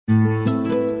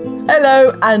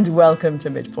Hello and welcome to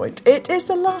Midpoint. It is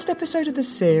the last episode of the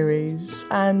series,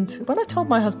 and when I told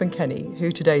my husband Kenny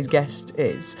who today's guest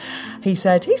is, he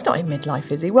said, he's not in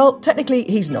midlife, is he? Well, technically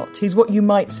he's not. He's what you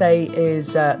might say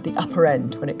is the upper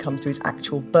end when it comes to his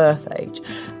actual birth age.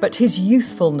 But his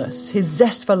youthfulness, his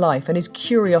zest for life and his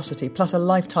curiosity, plus a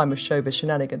lifetime of showbiz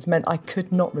shenanigans, meant I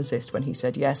could not resist when he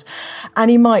said yes. And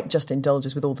he might just indulge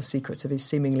us with all the secrets of his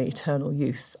seemingly eternal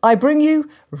youth. I bring you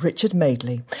Richard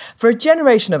Madeley. For a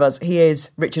generation of us, he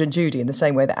is Richard and Judy in the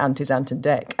same way that Ant is Ant and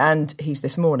Dec, and he's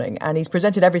This Morning, and he's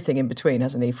presented everything in between,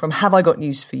 hasn't he? From Have I Got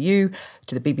News for You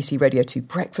to the BBC Radio 2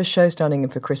 Breakfast Show, standing in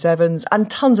for Chris Evans,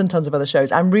 and tons of other shows.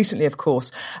 And recently, of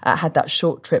course, had that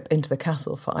short trip into the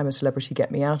castle for I'm a Celebrity, Get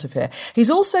Me Out of Here. He's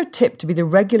also tipped to be the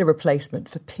regular replacement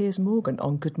for Piers Morgan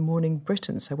on Good Morning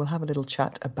Britain, so we'll have a little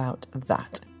chat about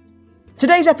that.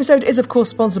 Today's episode is, of course,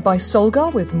 sponsored by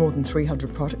Solgar, with more than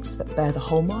 300 products that bear the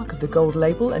hallmark of the gold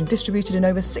label and distributed in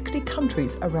over 60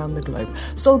 countries around the globe.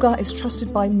 Solgar is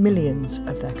trusted by millions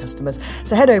of their customers.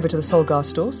 So head over to the Solgar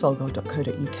store,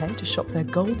 solgar.co.uk, to shop their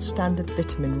gold standard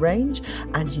vitamin range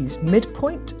and use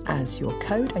Midpoint as your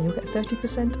code and you'll get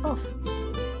 30% off.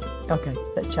 OK,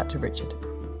 let's chat to Richard.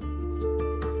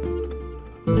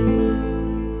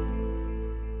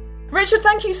 Richard,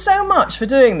 thank you so much for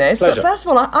doing this. Pleasure. But first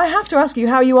of all, I have to ask you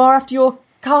how you are after your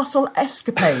castle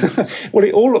escapades. Well,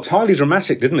 it all looked highly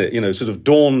dramatic, didn't it? You know, sort of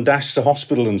dawn dash to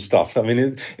hospital and stuff. I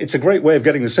mean, it's a great way of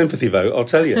getting the sympathy vote, I'll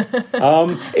tell you.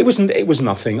 It was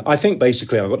nothing. I think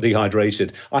basically I got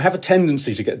dehydrated. I have a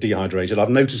tendency to get dehydrated.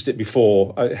 I've noticed it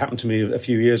before. It happened to me a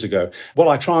few years ago. What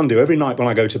I try and do every night when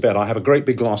I go to bed, I have a great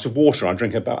big glass of water. I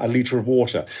drink about a litre of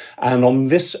water. And on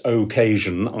this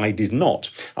occasion, I did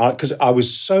not. Because I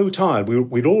was so tired.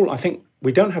 We'd all, I think,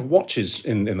 we don't have watches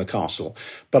in the castle,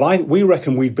 but we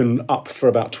reckon we'd been up for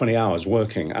about 20 hours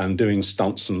working and doing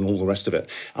stunts and all the rest of it.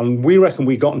 And we reckon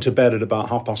we got into bed at about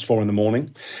 4:30 in the morning,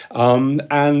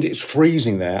 and it's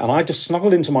freezing there. And I just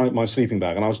snuggled into my sleeping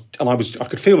bag, and I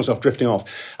could feel myself drifting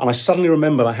off. And I suddenly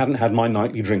remembered I hadn't had my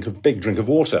nightly big drink of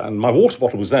water, and my water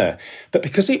bottle was there. But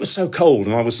because it was so cold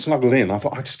and I was snuggled in, I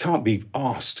thought I just can't be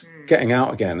arsed getting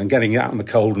out again and getting out in the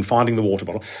cold and finding the water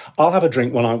bottle. I'll have a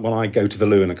drink when I go to the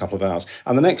loo in a couple of hours.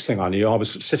 And the next thing I knew, I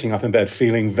was sitting up in bed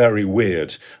feeling very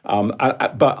weird.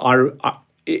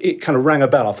 It kind of rang a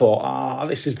bell. I thought,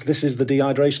 this is the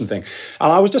dehydration thing.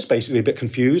 And I was just basically a bit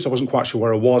confused. I wasn't quite sure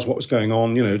where I was, what was going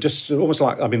on, you know, just almost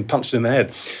like I'd been punched in the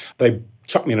head. They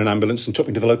chucked me in an ambulance and took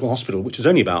me to the local hospital, which was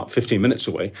only about 15 minutes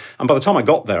away. And by the time I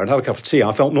got there, I'd had a cup of tea,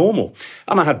 I felt normal.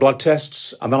 And I had blood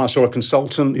tests, and then I saw a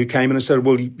consultant who came in and said,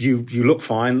 well, you look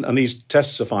fine, and these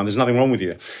tests are fine, there's nothing wrong with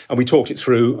you. And we talked it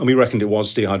through, and we reckoned it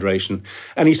was dehydration.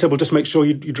 And he said, well, just make sure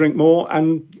you drink more,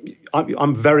 and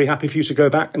I'm very happy for you to go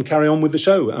back and carry on with the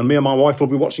show, and me and my wife will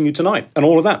be watching you tonight, and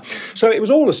all of that. So it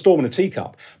was all a storm in a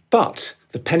teacup. But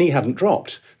the penny hadn't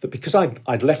dropped, that because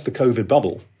I'd left the COVID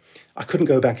bubble, I couldn't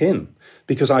go back in,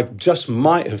 because I just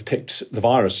might have picked the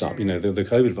virus up, you know, the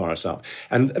COVID virus up.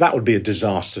 And that would be a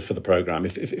disaster for the programme.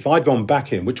 If I'd gone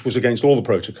back in, which was against all the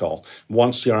protocol,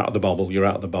 once you're out of the bubble, you're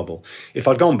out of the bubble. If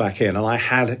I'd gone back in and I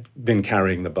had been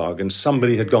carrying the bug and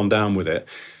somebody had gone down with it,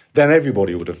 then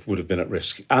everybody would have been at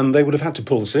risk, and they would have had to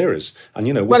pull the series. And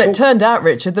you know, it turned out,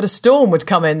 Richard, that a storm would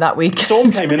come in that week. Storm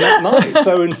came in that night.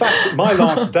 So in fact, my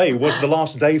last day was the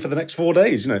last day for the next 4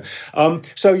 days. You know,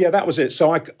 so yeah, that was it.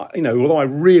 So although I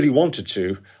really wanted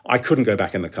to, I couldn't go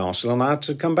back in the castle, and I had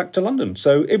to come back to London.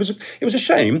 So it was a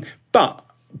shame, but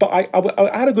I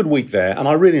had a good week there, and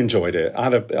I really enjoyed it.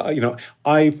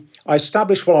 I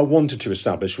established what I wanted to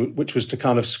establish, which was to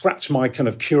kind of scratch my kind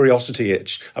of curiosity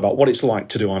itch about what it's like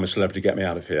to do I'm a Celebrity, Get Me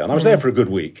Out of Here. And I was there for a good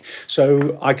week.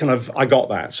 So I got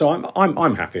that. So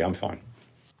I'm happy. I'm fine.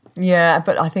 Yeah,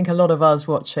 but I think a lot of us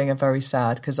watching are very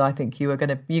sad, because I think you're going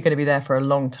to be there for a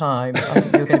long time. I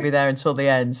think you're going to be there until the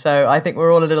end. So I think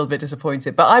we're all a little bit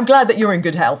disappointed. But I'm glad that you're in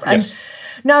good health. And yes.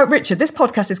 Now, Richard, this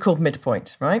podcast is called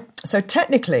Midpoint, right? So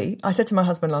technically, I said to my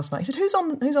husband last night, he said, who's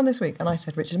on this week? And I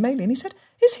said, Richard Madeley. And he said,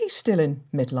 is he still in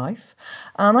midlife?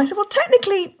 And I said, well,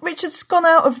 technically, Richard's gone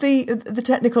out of the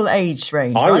technical age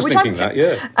range. I was thinking that,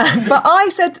 yeah. But I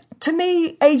said, to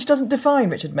me, age doesn't define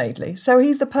Richard Madeley. So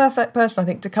he's the perfect person, I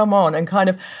think, to come on and kind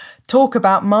of talk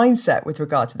about mindset with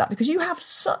regard to that, because you have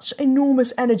such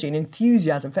enormous energy and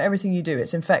enthusiasm for everything you do.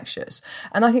 It's infectious.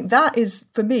 And I think that is,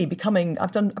 for me,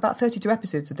 I've done about 32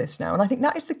 episodes of this now, and I think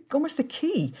that is almost the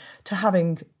key to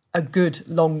having a good,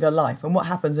 longer life and what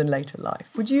happens in later life.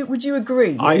 Would you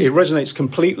agree? It resonates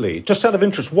completely. Just out of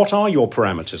interest, what are your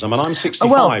parameters? I mean, I'm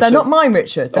 65. Well, they're not mine,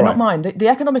 Richard. They're not mine. The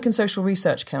Economic and Social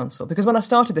Research Council, because when I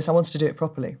started this, I wanted to do it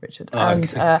properly, Richard.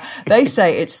 They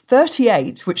say it's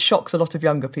 38, which shocks a lot of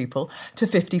younger people, to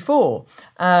 54.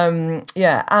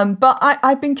 But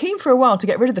I've been keen for a while to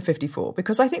get rid of the 54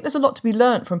 because I think there's a lot to be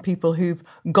learnt from people who've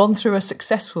gone through a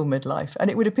successful midlife, and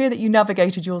it would appear that you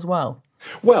navigated yours well.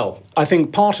 Well, I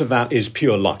think part of that is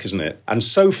pure luck, isn't it? And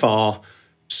so far,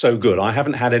 so good. I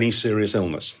haven't had any serious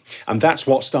illness. And that's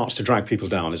what starts to drag people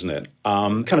down, isn't it?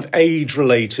 Kind of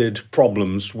age-related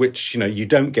problems, which, you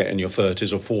don't get in your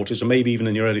 30s or 40s or maybe even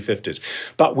in your early 50s,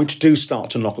 but which do start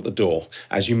to knock at the door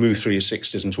as you move through your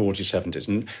 60s and towards your 70s.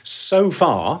 And so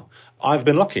far, I've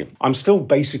been lucky. I'm still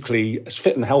basically as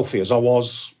fit and healthy as I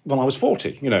was when I was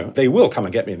 40. They will come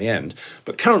and get me in the end.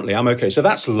 But currently, I'm okay. So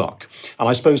that's luck. And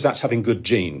I suppose that's having good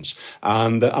genes.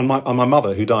 And my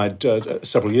mother, who died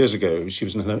several years ago, she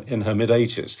was in her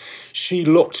mid-80s. She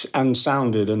looked and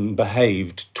sounded and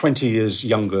behaved 20 years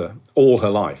younger all her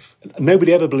life.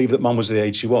 Nobody ever believed that Mum was the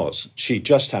age she was. She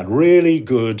just had really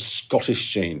good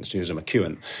Scottish genes. She was a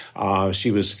McEwen.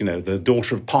 She was, the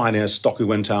daughter of pioneer stock who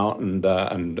went out and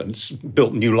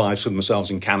built new lives for themselves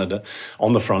in Canada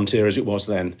on the frontier as it was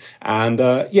then. And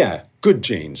good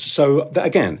genes. So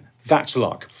again, that's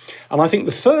luck. And I think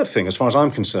the third thing, as far as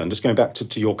I'm concerned, just going back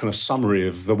to your kind of summary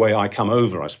of the way I come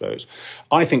over, I suppose,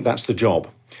 I think that's the job.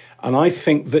 And I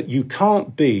think that you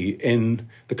can't be in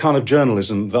the kind of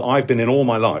journalism that I've been in all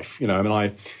my life.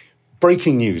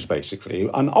 Breaking news, basically.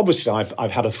 And obviously,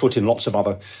 I've had a foot in lots of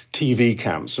other TV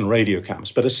camps and radio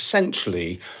camps, but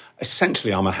essentially,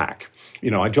 I'm a hack.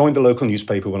 I joined the local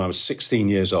newspaper when I was 16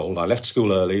 years old. I left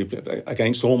school early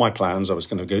against all my plans. I was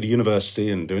going to go to university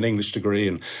and do an English degree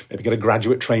and maybe get a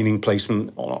graduate training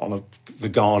placement on the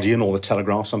Guardian or the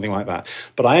Telegraph, something like that.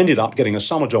 But I ended up getting a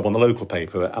summer job on the local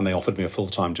paper and they offered me a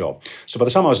full-time job. So by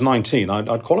the time I was 19,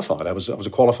 I'd qualified. I was a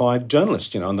qualified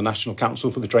journalist, on the National Council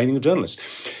for the Training of Journalists.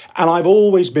 And I've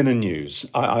always been in news,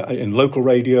 in local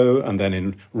radio and then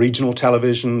in regional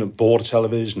television, border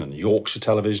television and Yorkshire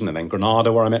television and then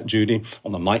Granada, where I met Judy,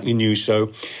 on the nightly news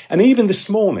show. And even this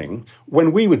morning,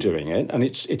 when we were doing it, and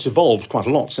it's evolved quite a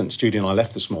lot since Judy and I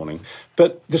left this morning,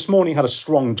 but this morning had a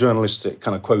strong journalistic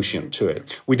kind of quotient to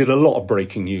it. We did a lot of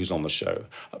breaking news on the show.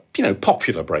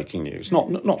 Popular breaking news, not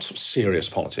sort of serious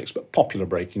politics, but popular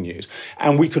breaking news.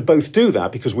 And we could both do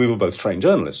that because we were both trained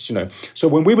journalists, So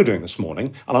when we were doing this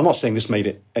morning, and I'm not saying this made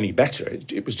it any better,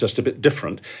 it was just a bit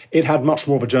different, it had much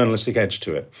more of a journalistic edge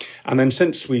to it. And then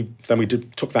since we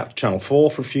took that to Channel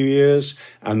 4 for a few years,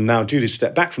 and now Judy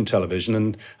stepped back from television,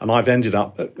 and I've ended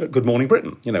up at Good Morning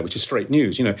Britain, which is straight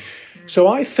news, So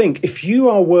I think if you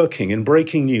are working in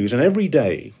breaking news and every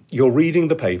day you're reading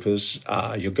the papers,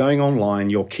 you're going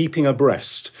online, you're keeping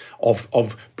abreast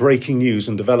of breaking news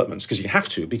and developments, because you have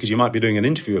to, because you might be doing an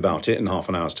interview about it in half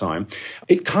an hour's time,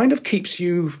 it kind of keeps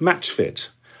you match fit.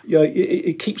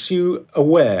 It keeps you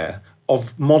aware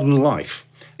of modern life.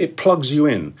 It plugs you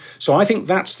in. So I think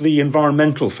that's the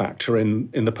environmental factor in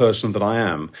the person that I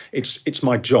am. It's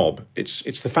my job.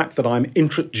 It's the fact that I'm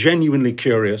genuinely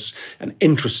curious and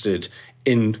interested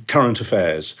in current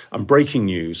affairs and breaking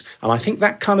news. And I think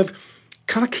that kind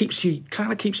of keeps you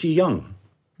young.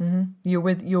 Mm-hmm.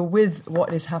 You're with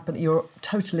what is happening. You're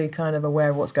totally kind of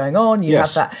aware of what's going on. You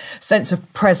have that sense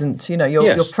of present.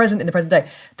 You're present in the present day.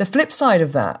 The flip side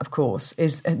of that, of course,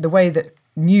 is the way that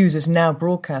news is now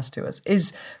broadcast to us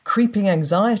is creeping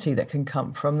anxiety that can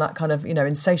come from that kind of,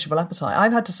 insatiable appetite.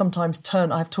 I've had to sometimes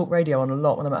I have talk radio on a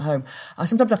lot when I'm at home. I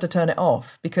sometimes have to turn it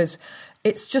off because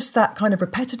it's just that kind of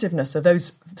repetitiveness of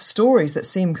those stories that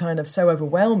seem kind of so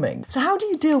overwhelming. So how do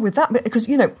you deal with that? Because,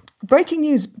 breaking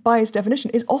news by its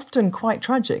definition is often quite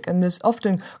tragic and there's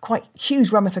often quite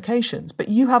huge ramifications, but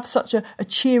you have such a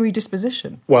cheery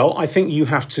disposition. Well, I think you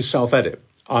have to self-edit.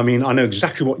 I mean, I know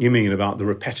exactly what you mean about the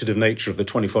repetitive nature of the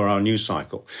 24-hour news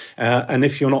cycle. And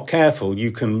if you're not careful, you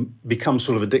can become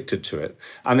sort of addicted to it.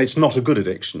 And it's not a good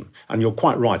addiction. And you're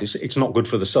quite right. It's not good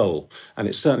for the soul. And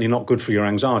it's certainly not good for your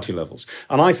anxiety levels.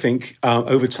 And I think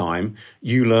over time,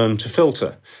 you learn to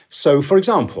filter. So, for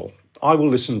example, I will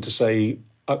listen to, say,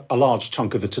 a large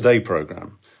chunk of the Today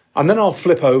programme. And then I'll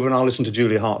flip over and I'll listen to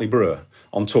Julia Hartley-Brewer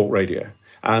on Talk Radio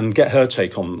and get her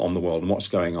take on the world and what's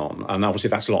going on. And obviously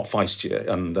that's a lot feistier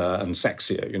and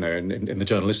sexier, in the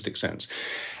journalistic sense.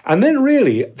 And then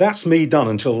really, that's me done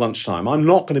until lunchtime. I'm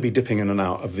not going to be dipping in and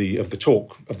out of the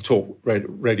talk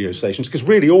radio stations, because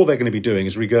really all they're going to be doing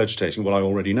is regurgitating what I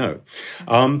already know.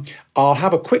 I'll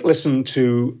have a quick listen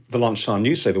to the lunchtime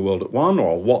news, say The World at 1, or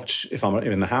I'll watch, if I'm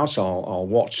in the house, I'll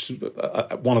watch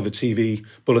one of the TV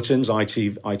bulletins,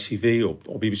 ITV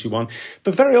or BBC One,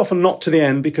 but very often not to the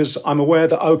end, because I'm aware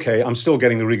that, okay, I'm still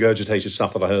getting the regurgitated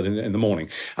stuff that I heard in the morning.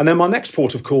 And then my next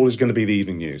port of call is going to be the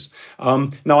evening news.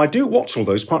 Now, I do watch all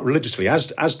those quite religiously,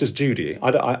 as does Judy.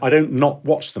 I don't not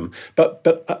watch them. But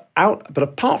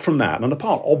apart from that, and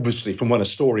apart obviously from when a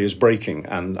story is breaking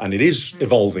and it is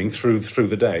evolving through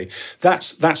the day,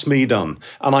 that's me done.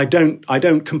 And I don't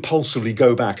compulsively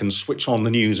go back and switch on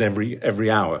the news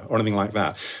every hour or anything like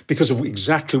that, because of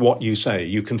exactly what you say.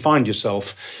 You can find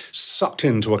yourself sucked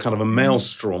into a kind of a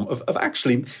maelstrom of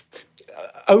actually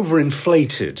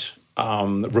overinflated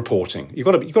reporting. You've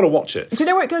got to watch it. Do you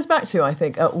know where it goes back to, I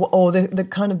think, or the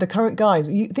kind of the current guise?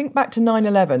 You think back to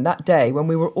 9/11, that day when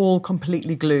we were all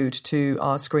completely glued to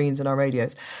our screens and our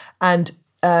radios, and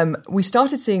we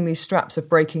started seeing these straps of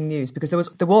breaking news, because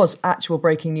there was actual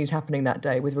breaking news happening that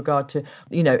day with regard to,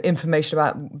 information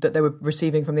about that they were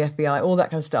receiving from the FBI, all that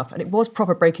kind of stuff. And it was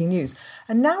proper breaking news.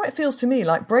 And now it feels to me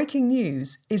like breaking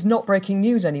news is not breaking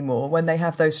news anymore when they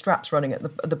have those straps running at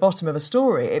the bottom of a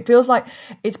story. It feels like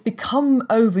it's become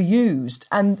overused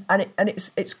and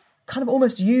it's kind of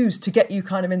almost used to get you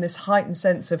kind of in this heightened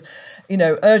sense of,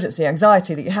 urgency,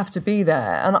 anxiety, that you have to be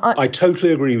there. And I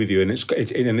totally agree with you, and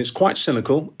it's quite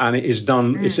cynical, and it is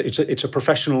done. It's a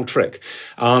professional trick,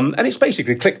 and it's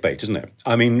basically clickbait, isn't it?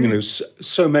 I mean,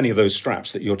 so many of those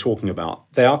straps that you're talking about,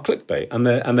 they are clickbait,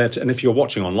 and if you're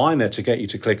watching online, they're to get you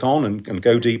to click on and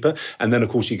go deeper, and then of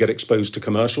course you get exposed to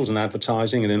commercials and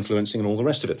advertising and influencing and all the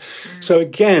rest of it. So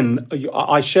again,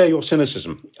 I share your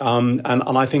cynicism, and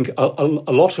I think a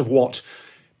lot of what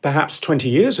perhaps 20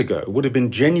 years ago would have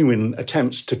been genuine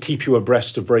attempts to keep you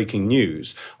abreast of breaking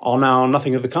news are now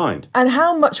nothing of the kind. And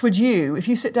how much would you, if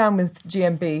you sit down with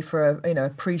GMB for a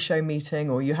pre-show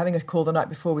meeting, or you're having a call the night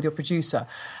before with your producer,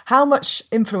 how much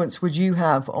influence would you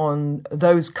have on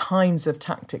those kinds of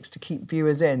tactics to keep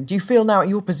viewers in? Do you feel now at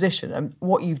your position and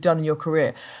what you've done in your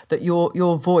career that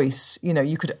your voice,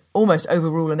 you could almost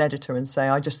overrule an editor and say,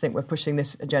 I just think we're pushing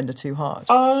this agenda too hard?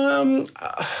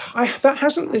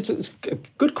 It's a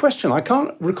good question. I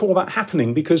can't recall that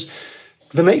happening, because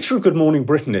the nature of Good Morning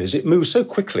Britain is it moves so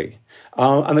quickly,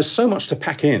 and there's so much to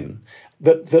pack in,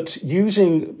 that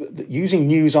using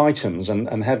news items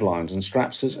and headlines and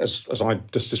straps, as I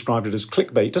just described it as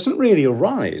clickbait, doesn't really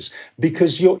arise,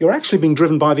 because you're actually being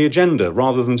driven by the agenda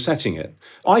rather than setting it.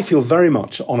 I feel very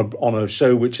much on a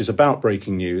show which is about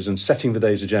breaking news and setting the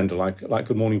day's agenda, like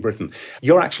Good Morning Britain.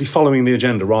 You're actually following the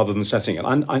agenda rather than setting it.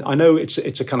 I know it's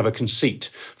a kind of a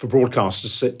conceit for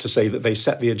broadcasters to say that they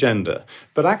set the agenda,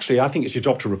 but actually I think it's your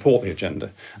job to report the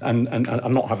agenda and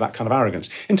not have that kind of arrogance.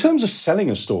 In terms of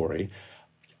selling a story,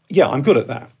 yeah, I'm good at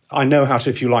that. I know how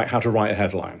to write a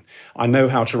headline. I know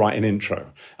how to write an intro.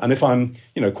 And if I'm,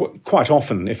 quite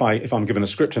often, if I'm given a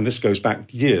script, and this goes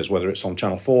back years, whether it's on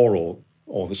Channel 4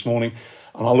 or this morning,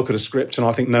 and I'll look at a script and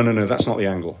I think, no, that's not the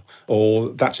angle,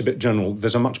 or that's a bit general.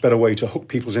 There's a much better way to hook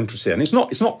people's interest in. And it's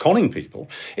not conning people.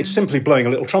 It's simply blowing a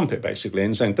little trumpet, basically,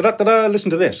 and saying, da-da-da-da,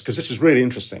 listen to this, because this is really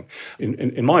interesting.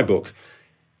 In my book,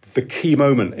 the key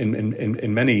moment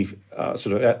in many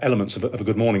sort of elements of a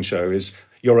Good Morning show is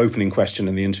your opening question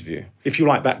in the interview. If you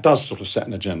like, that does sort of set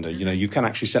an agenda. You can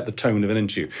actually set the tone of an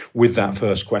interview with that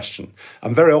first question.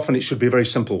 And very often it should be a very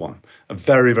simple one, a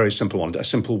very, very simple one, a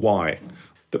simple why.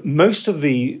 But most of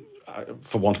the,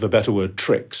 for want of a better word,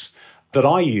 tricks that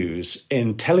I use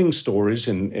in telling stories,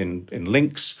 in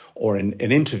links or in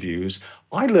interviews,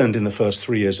 I learned in the first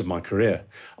 3 years of my career.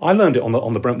 I learned it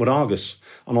on the Brentwood Argus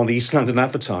and on the East London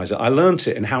Advertiser. I learned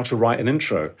it in how to write an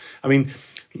intro. I mean,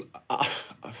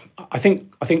 I think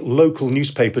local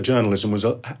newspaper journalism was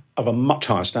of a much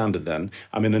higher standard then.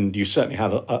 I mean, and you certainly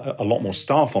had a lot more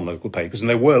staff on local papers, and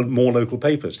there were more local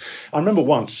papers. I remember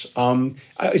once,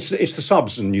 it's the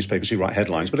subs and newspapers who write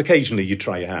headlines, but occasionally you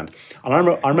try your hand. And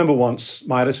I remember once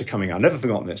my editor coming out, I've never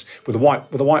forgotten this, with a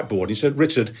whiteboard. He said,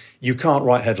 "Richard, you can't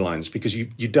write headlines because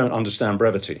you don't understand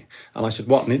brevity." And I said,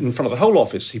 "What?" And in front of the whole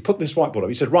office, he put this whiteboard up.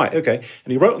 He said, "Right, okay."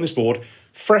 And he wrote on this board,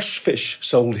 "Fresh fish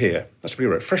sold here." That's what he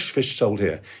wrote, "Fresh fish sold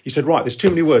here." He said, "Right, there's too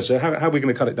many words, so how are we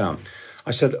going to cut it down?"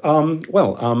 I said, and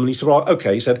he said, "Well,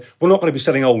 okay." He said, "We're not going to be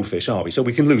selling old fish, are we? So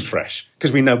we can lose fresh,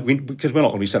 because we're not going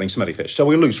to be selling smelly fish. So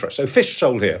we'll lose fresh. So fish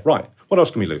sold here. Right. What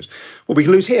else can we lose? Well, we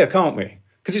can lose here, can't we?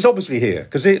 Because it's obviously here,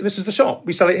 because this is the shop.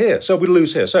 We sell it here. So we'll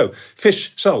lose here. So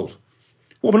fish sold.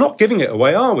 Well, we're not giving it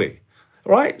away, are we?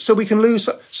 Right? So we can lose.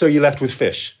 So you're left with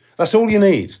fish. That's all you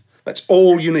need. That's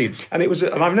all you need. And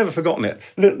and I've never forgotten it.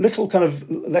 Little kind of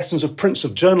lessons of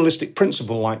journalistic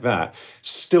principle like that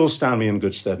still stand me in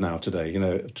good stead now today,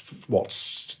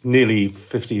 what's nearly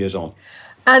 50 years on.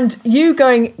 And you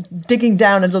digging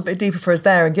down a little bit deeper for us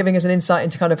there and giving us an insight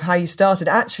into kind of how you started,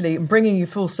 actually bringing you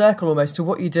full circle almost to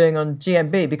what you're doing on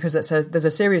GMB, because there's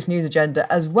a serious news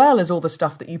agenda as well as all the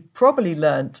stuff that you probably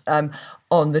learnt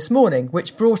on This Morning,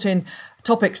 which brought in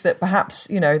topics that perhaps,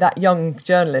 that young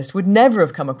journalist would never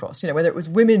have come across, whether it was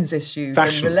women's issues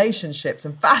fashion. And relationships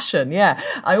and fashion. Yeah.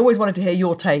 I always wanted to hear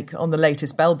your take on the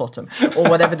latest bell bottom or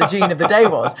whatever the gene of the day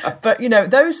was. But,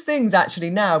 those things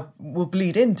actually now will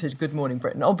bleed into Good Morning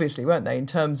Britain, obviously, won't they, in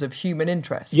terms of human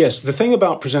interest? Yes. The thing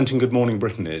about presenting Good Morning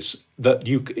Britain is that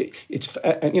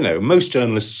most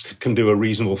journalists can do a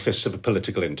reasonable fist of a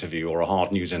political interview or a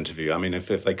hard news interview. I mean, if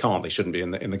they can't, they shouldn't be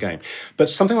in the game. But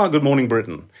something like Good Morning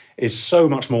Britain is so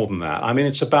much more than that. I mean,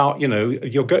 it's about,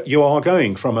 you are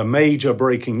going from a major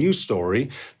breaking news story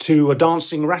to a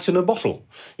dancing rat in a bottle.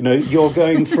 You're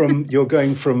going from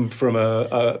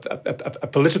a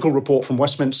political report from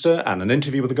Westminster and an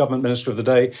interview with the government minister of the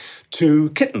day to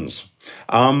kittens,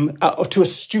 to a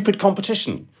stupid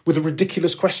competition with a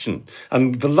ridiculous question,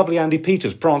 and the lovely Andy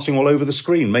Peters prancing all over the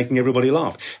screen, making everybody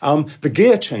laugh. The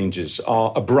gear changes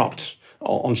are abrupt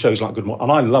on shows like Good Morning,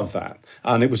 and I love that.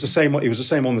 And it was the same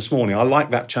on This Morning. I like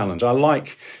that challenge. I like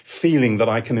feeling that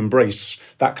I can embrace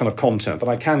that kind of content, that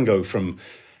I can go from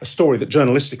a story that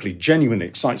journalistically genuinely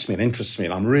excites me and interests me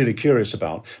and I'm really curious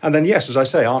about. And then, yes, as I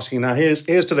say, asking now, here's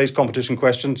today's competition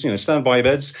questions, stand by your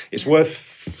beds, it's worth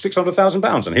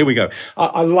 £600,000, and here we go.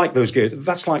 I like those gears.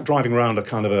 That's like driving around a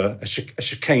kind of a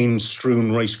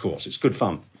chicane-strewn racecourse. It's good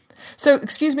fun. So,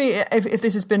 excuse me if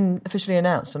this has been officially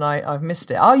announced and I've missed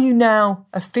it. Are you now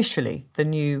officially the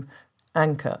new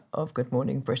anchor of Good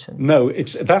Morning Britain? No,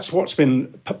 that's what's been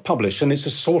published, and it's a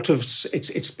sort of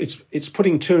it's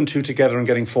putting two and two together and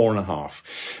getting 4.5.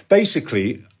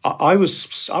 Basically, I was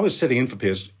sitting in for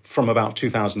Piers from about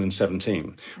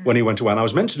 2017 when he went away, and I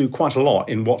was meant to do quite a lot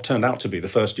in what turned out to be the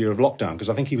first year of lockdown, because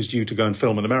I think he was due to go and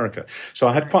film in America. So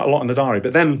I had quite a lot in the diary,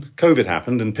 but then COVID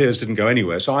happened and Piers didn't go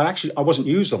anywhere. So I wasn't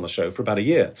used on the show for about a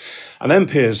year, and then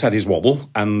Piers had his wobble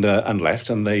and left,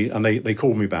 and they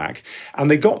called me back,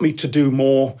 and they got me to do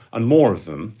more and more of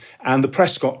them, and the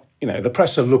press got. The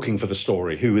press are looking for the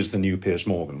story, who is the new Piers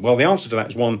Morgan? Well, the answer to that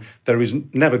is, one, there is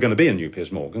never going to be a new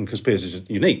Piers Morgan because Piers is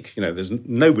unique. There's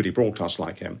nobody broadcast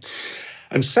like him.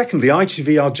 And secondly,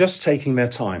 ITV are just taking their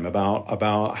time about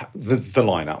the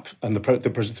lineup and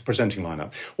the presenting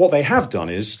lineup. What they have done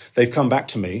is they've come back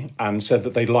to me and said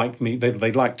that they'd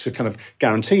like to kind of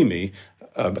guarantee me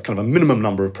kind of a minimum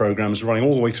number of programmes running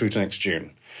all the way through to next June.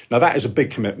 Now, that is a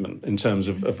big commitment in terms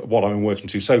of what I've been working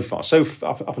to so far. So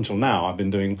up until now, I've been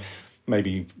doing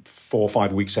maybe 4 or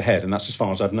 5 weeks ahead, and that's as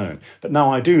far as I've known. But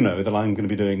now I do know that I'm going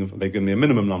to be they've given me a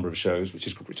minimum number of shows, which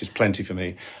is plenty for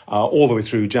me, all the way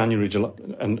through January, July,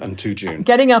 and to June.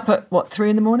 Getting up at, 3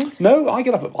 in the morning? No, I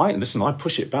get up I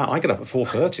push it back. I get up at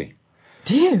 4:30.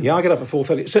 Do you? Yeah, I get up at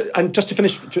 4:30. So, and just to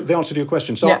finish the answer to your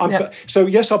question, so so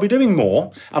yes, I'll be doing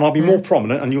more, and I'll be more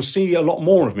prominent, and you'll see a lot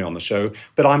more of me on the show.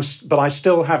 But I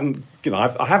still haven't,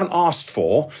 I haven't asked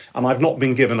for, and I've not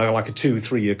been given a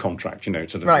 2-3 year contract,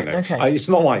 Okay. It's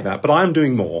not like that, but I am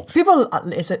doing more. People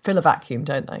fill a vacuum,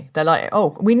 don't they? They're like,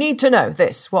 oh, we need to know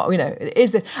this. What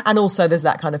is this? And also, there's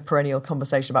that kind of perennial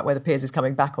conversation about whether Piers is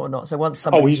coming back or not. So once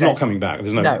somebody he's not coming back.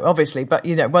 There's no, obviously, but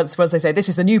once they say this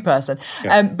is the new person,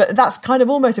 but that's kind of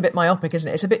almost a bit myopic,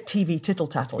 isn't it? It's a bit TV tittle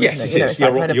tattle, isn't it? Yes, it's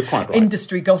that kind of quite right.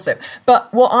 Industry gossip.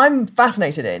 But what I'm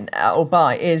fascinated in or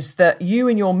by is that you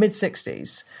in your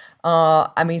mid-60s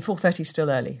are, 4:30 is still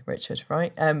early, Richard,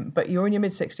 right? But you're in your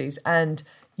mid-60s and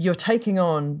you're taking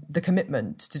on the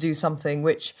commitment to do something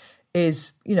which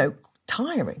is,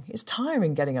 tiring. It's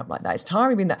tiring getting up like that. It's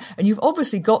tiring being that. And you've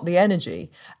obviously got the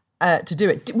energy to do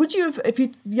it. Would you have, if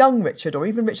you young Richard or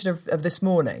even Richard of This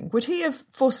Morning, would he have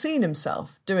foreseen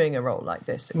himself doing a role like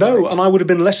this? No, and I would have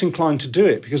been less inclined to do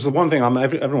it, because the one thing,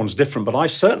 everyone's different, but I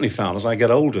certainly found as I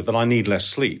get older that I need less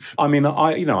sleep. I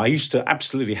used to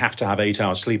absolutely have to have 8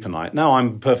 hours sleep a night. Now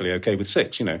I'm perfectly okay with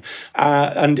 6, and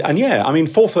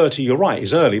 4:30, you're right,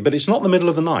 is early, but it's not the middle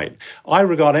of the night. I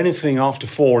regard anything after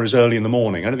 4 as early in the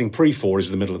morning. Anything pre-4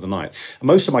 is the middle of the night. And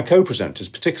most of my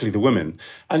co-presenters, particularly the women,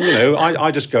 and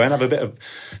I just go in, have a bit of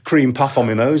cream puff on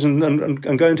my nose and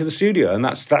go into the studio, and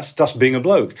that's just being a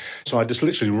bloke. So I just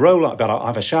literally roll up. I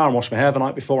have a shower and wash my hair the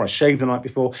night before. I shave the night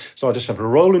before, so I just have to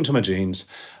roll into my jeans,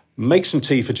 make some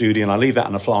tea for Judy, and I leave that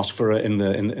in a flask for her in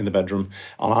the bedroom.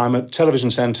 And I'm at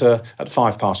Television Centre at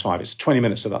 5:05. It's 20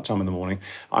 minutes at that time in the morning.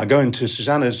 I go into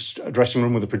Susanna's dressing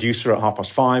room with the producer at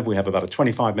 5:30. We have about a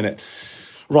 25-minute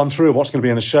run through of what's going to be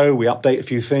in the show. We update a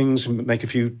few things, make a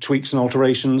few tweaks and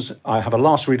alterations. I have a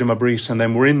last read of my briefs, and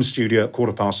then we're in studio at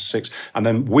 6:15, and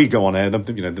then we go on air,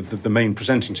 the main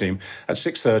presenting team, at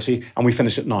 6:30, and we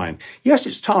finish at 9. Yes,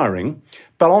 it's tiring,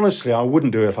 but honestly, I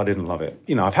wouldn't do it if I didn't love it.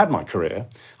 I've had my career.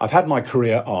 I've had my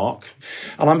career arc,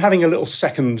 and I'm having a little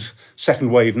second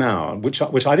wave now, which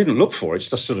I didn't look for. It's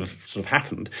just sort of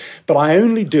happened. But I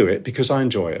only do it because I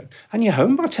enjoy it. And you're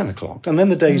home by 10 o'clock, and then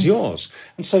the day's yours.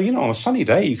 And so, on a sunny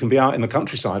day, you can be out in the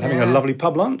countryside having a lovely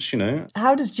pub lunch,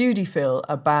 How does Judy feel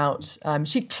about,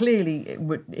 she clearly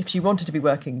would, if she wanted to be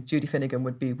working, Judy Finnegan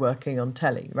would be working on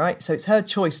telly, right? So it's her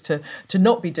choice to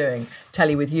not be doing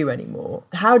telly with you anymore.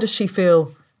 How does she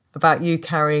feel about you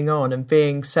carrying on and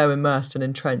being so immersed and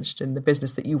entrenched in the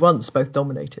business that you once both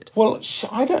dominated? Well,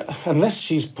 I don't, unless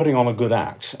she's putting on a good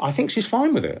act, I think she's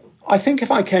fine with it. I think if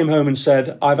I came home and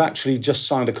said, I've actually just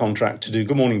signed a contract to do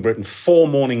Good Morning Britain 4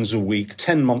 mornings a week,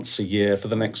 10 months a year for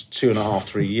the next 2.5,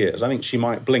 3 years, I think she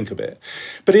might blink a bit.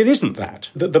 But it isn't that.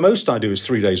 The most I do is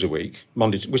 3 days a week,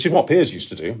 Monday, which is what Piers used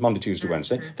to do, Monday, Tuesday,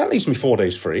 Wednesday. That leaves me 4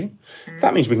 days free.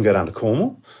 That means we can go down to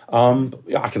Cornwall.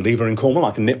 I can leave her in Cornwall.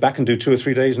 I can nip back and do 2 or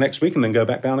 3 days next week and then go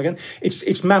back down again.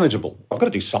 It's manageable. I've got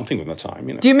to do something with my time.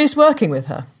 Do you miss working with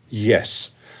her? Yes.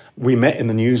 We met in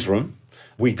the newsroom.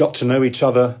 We got to know each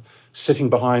other sitting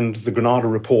behind the Granada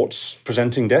Reports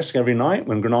presenting desk every night,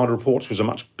 when Granada Reports was a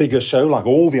much bigger show, like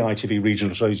all the ITV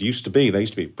regional shows used to be. They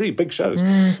used to be pretty big shows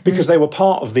because they were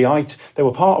part of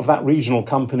that regional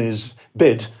company's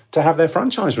bid to have their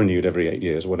franchise renewed every 8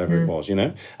 years or whatever it was,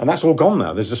 And that's all gone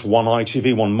now. There's just one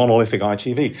ITV, one monolithic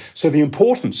ITV. So the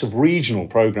importance of regional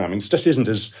programming just isn't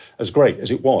as great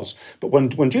as it was. But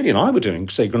when Judy and I were doing,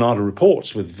 say, Granada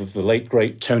Reports with the late,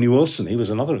 great Tony Wilson, he was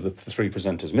another of the 3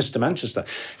 presenters, Mr. Manchester.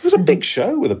 It was a big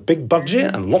show with a big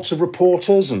budget and lots of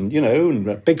reporters and, and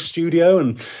a big studio.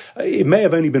 And it may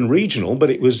have only been regional, but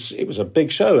it was a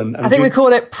big show. And I think we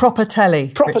call it proper telly.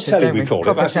 Proper Richard, telly, we call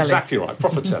it. That's telly. Exactly right,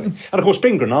 proper telly. And of course,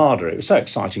 being Granada, it was so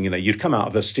exciting, you'd come out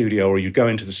of the studio or you'd go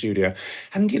into the studio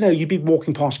and, you'd be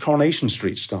walking past Coronation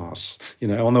Street stars,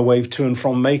 on their way to and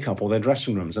from makeup or their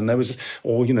dressing rooms. And there was,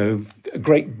 a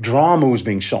great drama was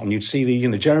being shot and you'd see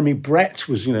Jeremy Brett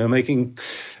was, making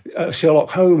Sherlock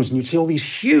Holmes, and you'd see all these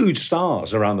huge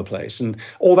stars around the place. And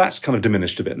all that's kind of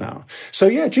diminished a bit now. So,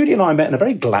 yeah, Judy and I met in a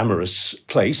very glamorous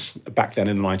place back then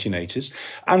in the 1980s.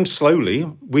 And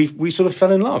slowly we sort of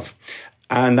fell in love.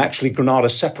 And actually, Granada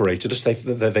separated us. They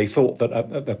thought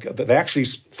that they actually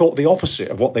thought the opposite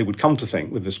of what they would come to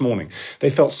think with This Morning. They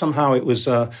felt somehow it was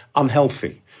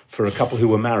unhealthy for a couple who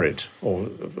were married, or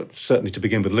certainly to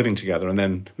begin with living together and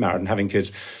then married and having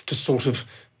kids, to sort of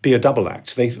be a double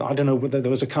act. I don't know whether there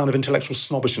was a kind of intellectual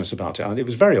snobbishness about it. It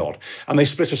was very odd. And they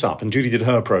split us up, and Judy did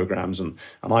her programmes and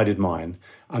I did mine.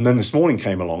 And then This Morning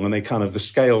came along, and the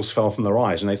scales fell from their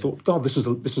eyes, and they thought, God, this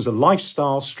is a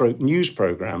lifestyle stroke news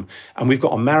programme, and we've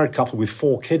got a married couple with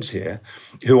 4 kids here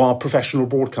who are professional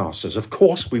broadcasters. Of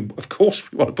course we want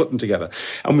to put them together.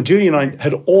 And Judy and I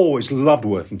had always loved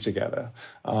working together.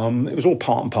 It was all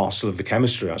part and parcel of the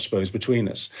chemistry, I suppose, between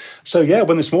us. So yeah,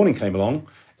 when This Morning came along,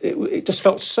 it just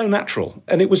felt so natural,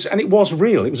 and it was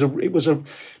real.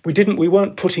 We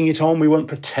weren't putting it on. We weren't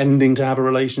pretending to have a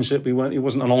relationship. It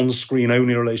wasn't an on-screen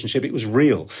only relationship. It was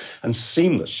real and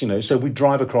seamless, So we'd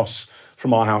drive across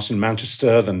from our house in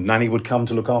Manchester. Then Nanny would come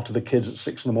to look after the kids at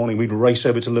 6 a.m. We'd race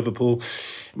over to Liverpool.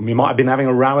 We might have been having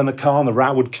a row in the car, and the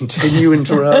row would continue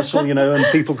into rehearsal,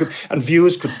 and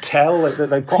viewers could tell that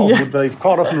they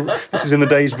quite often, this is in the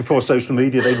days before social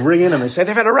media, they'd ring in and they'd say,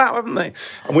 they've had a row, haven't they?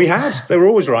 And we had. They were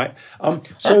always right.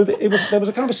 So there was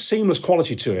a kind of a seamless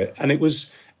quality to it, and it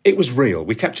was real.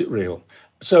 We kept it real.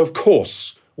 So, of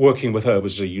course, working with her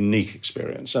was a unique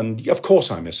experience, and of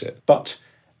course I miss it. But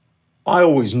I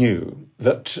always knew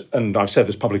that, and I've said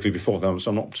this publicly before, so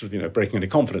I'm not sort of, breaking any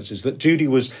confidences, that Judy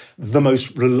was the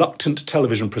most reluctant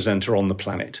television presenter on the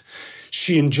planet.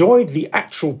 She enjoyed the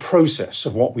actual process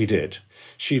of what we did.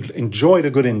 She enjoyed a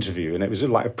good interview, and it was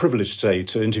like a privilege, say,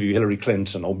 to interview Hillary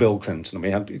Clinton or Bill Clinton, and we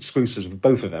had exclusives with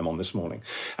both of them on This Morning.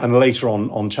 And later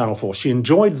on Channel 4, she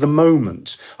enjoyed the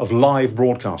moment of live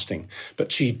broadcasting,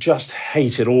 but she just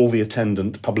hated all the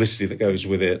attendant publicity that goes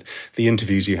with it, the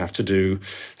interviews you have to do,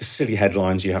 the silly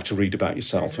headlines you have to read about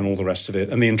yourself and all the rest of it,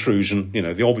 and the intrusion,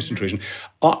 the obvious intrusion.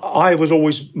 I was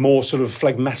always more sort of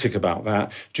phlegmatic about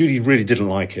that. Judy really didn't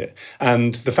like it.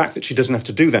 And the fact that she doesn't have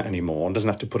to do that anymore and doesn't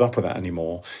have to put up with that anymore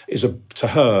mother-in-law is to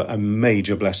her a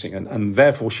major blessing, and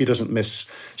therefore she doesn't miss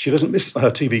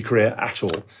her TV career at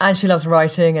all. And she loves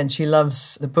writing, and she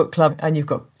loves the book club, and you've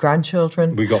got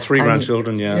grandchildren. We've got 3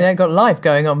 grandchildren, yeah. Got life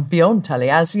going on beyond telly,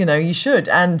 as you should.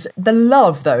 And the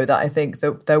love, though, that I think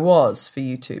that there was for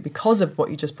you two, because of what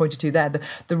you just pointed to there,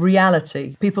 the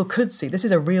reality people could see. This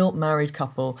is a real married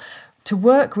couple. To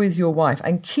work with your wife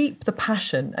and keep the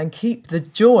passion and keep the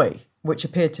joy which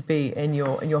appeared to be in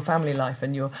your family life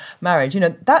and your marriage,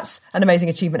 that's an amazing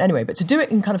achievement anyway. But to do it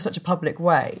in kind of such a public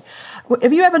way,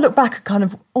 have you ever looked back and kind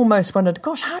of almost wondered,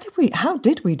 gosh, how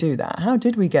did we do that? How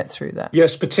did we get through that?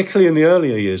 Yes, particularly in the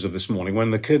earlier years of This Morning,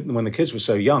 when the kids were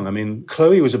so young. I mean,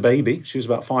 Chloe was a baby; she was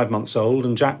about 5 months old,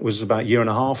 and Jack was about a year and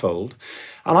a half old.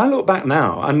 And I look back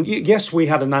now, and yes, we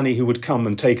had a nanny who would come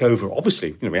and take over.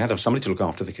 Obviously, we had to have somebody to look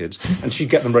after the kids, and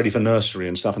she'd get them ready for nursery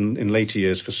and stuff, and in later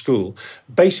years for school.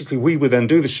 Basically, we would then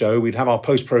do the show, we'd have our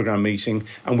post-programme meeting,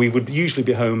 and we would usually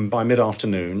be home by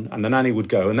mid-afternoon, and the nanny would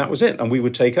go, and that was it, and we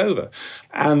would take over.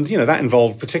 And, that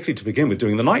involved, particularly to begin with,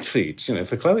 doing the night feeds,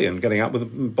 for Chloe, and getting up with a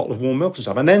bottle of warm milk and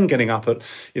stuff, and then getting up at,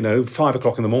 5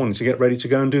 o'clock in the morning to get ready to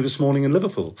go and do This Morning in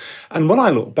Liverpool. And when I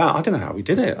look back, I don't know how we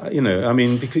did it,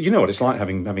 because you know what it's like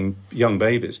having young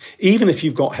babies. Even if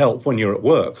you've got help when you're at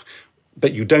work,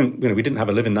 but you don't, we didn't have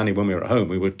a living nanny when we were at home.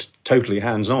 We were totally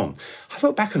hands-on. I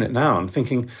look back on it now and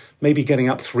thinking maybe getting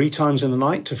up 3 times in the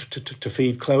night to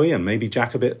feed Chloe and maybe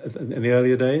Jack a bit in the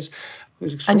earlier days.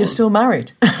 And you're still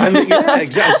married. And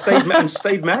exactly,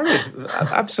 stayed married.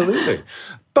 Absolutely.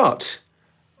 But,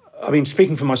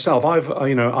 speaking for myself,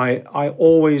 I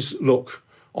always look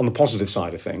on the positive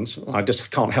side of things. I just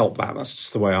can't help that. That's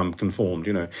just the way I'm conformed,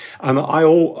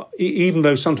 And even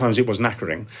though sometimes it was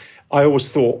knackering, I always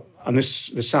thought, and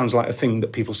this sounds like a thing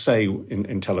that people say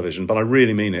in television, but I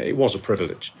really mean it, it was a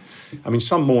privilege.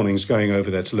 Some mornings going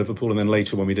over there to Liverpool, and then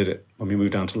later when we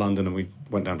moved down to London and we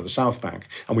went down to the South Bank,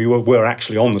 and we were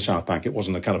actually on the South Bank. It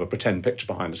wasn't a kind of a pretend picture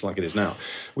behind us like it is now.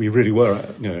 We really were,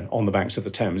 on the banks of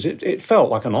the Thames. It felt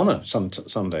like an honour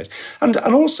some days. And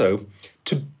also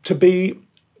to be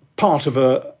part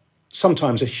of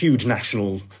sometimes a huge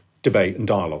national debate and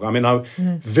dialogue. I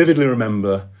vividly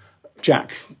remember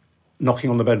Jack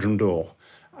knocking on the bedroom door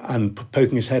and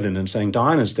poking his head in and saying,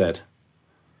 "Diana's dead."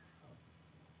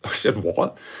 I said,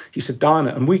 "What?" He said,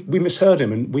 "Diana." And we misheard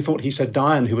him, and we thought he said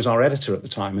Diane, who was our editor at the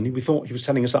time, and we thought he was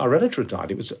telling us that our editor had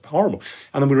died. It was horrible.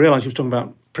 And then we realised he was talking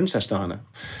about Princess Diana.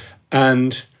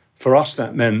 And for us,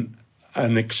 that meant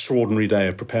an extraordinary day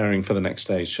of preparing for the next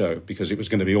day's show, because it was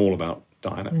going to be all about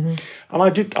Diana. Mm-hmm. And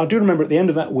I do remember at the end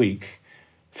of that week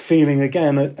feeling,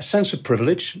 again, a sense of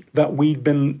privilege that we'd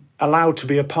been allowed to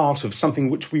be a part of something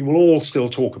which we will all still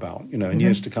talk about, in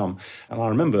years to come. And I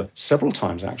remember several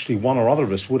times, actually, one or other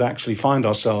of us would actually find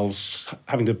ourselves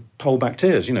having to hold back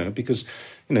tears, because,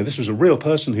 this was a real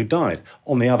person who died.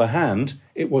 On the other hand,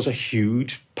 it was a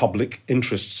huge public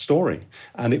interest story,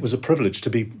 and it was a privilege to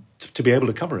be able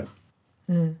to cover it.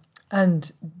 Mm.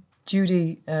 And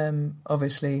Judy,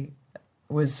 obviously,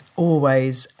 was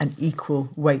always an equal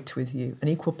weight with you, an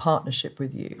equal partnership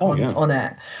with you on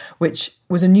air, which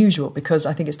was unusual, because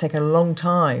I think it's taken a long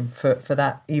time for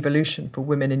that evolution for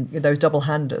women in those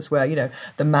double-handers where,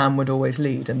 the man would always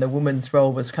lead and the woman's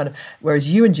role was kind of,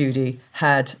 whereas you and Judy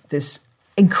had this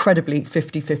incredibly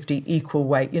 50-50 equal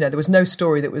weight. There was no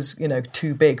story that was,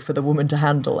 too big for the woman to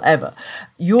handle ever.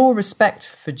 Your respect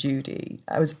for Judy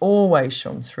was always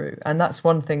shone through. And that's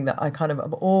one thing that I kind of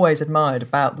have always admired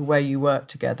about the way you work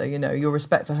together, your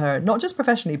respect for her, not just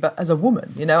professionally, but as a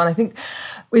woman, and I think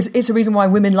it's a reason why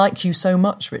women like you so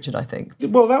much, Richard, I think.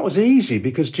 Well, that was easy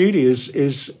because Judy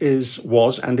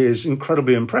was and is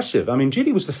incredibly impressive.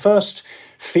 Judy was the first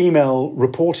female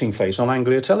reporting face on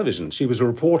Anglia Television. She was a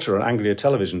reporter at Anglia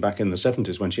Television back in the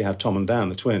 70s when she had Tom and Dan,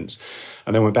 the twins,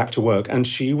 and then went back to work. And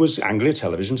she was Anglia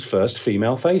Television's first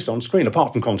female face on screen,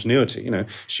 apart from continuity.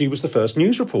 She was the first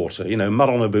news reporter, mud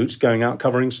on her boots, going out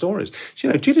covering stories.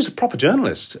 Judy's a proper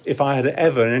journalist. If I had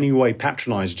ever in any way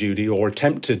patronised Judy or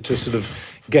attempted to sort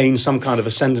of gain some kind of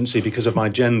ascendancy because of my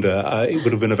gender, it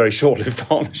would have been a very short-lived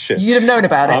partnership. You'd have known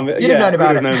about it. You'd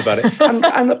have known about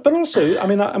it. But also,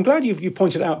 I'm glad you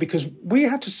pointed out, because we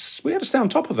had to stay on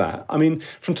top of that.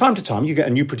 From time to time, you get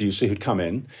a new producer who'd come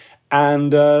in,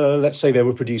 and let's say they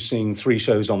were producing 3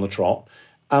 shows on the trot,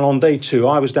 and on day 2,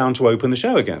 I was down to open the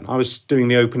show again. I was doing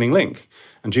the opening link,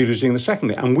 and Judy was doing the second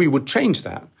link, and we would change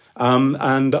that.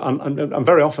 And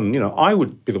very often, I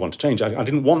would be the one to change. I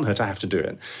didn't want her to have to do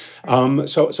it.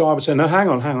 So I would say, no, hang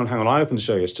on. I opened the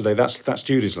show yesterday. That's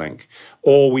Judy's link.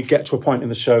 Or we'd get to a point in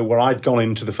the show where I'd gone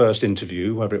into the first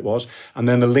interview, whoever it was, and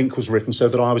then the link was written so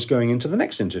that I was going into the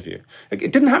next interview.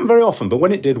 It didn't happen very often, but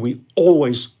when it did, we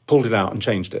always pulled it out and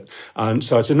changed it. And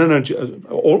so I said, no,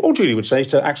 or Judy would say,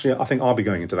 actually, I think I'll be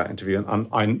going into that interview, and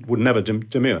I would never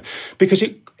demur. Because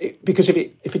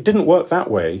if it didn't work that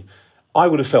way, I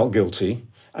would have felt guilty,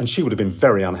 and she would have been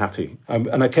very unhappy.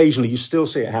 And occasionally you still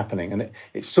see it happening, and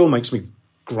it still makes me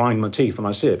grind my teeth when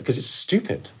I see it, because it's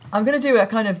stupid. I'm going to do a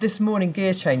kind of this morning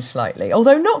gear change slightly,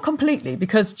 although not completely,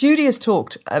 because Judy has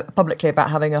talked publicly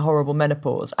about having a horrible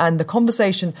menopause, and the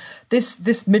conversation,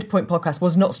 this Midpoint podcast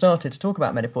was not started to talk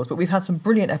about menopause, but we've had some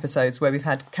brilliant episodes where we've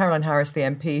had Caroline Harris, the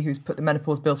MP, who's put the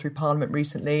menopause bill through Parliament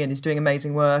recently and is doing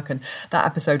amazing work, and that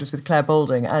episode was with Claire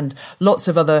Balding, and lots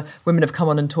of other women have come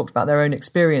on and talked about their own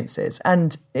experiences,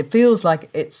 and it feels like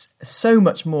it's so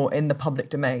much more in the public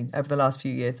domain over the last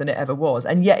few years than it ever was,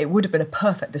 and yet it would have been a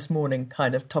perfect this morning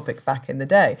kind of topic back in the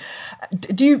day.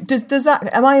 Does that,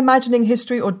 am I imagining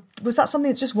history, or was that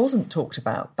something that just wasn't talked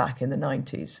about back in the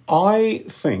 90s? I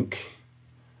think,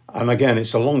 and again,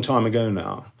 it's a long time ago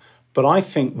now, but I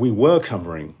think we were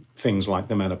covering things like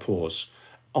the menopause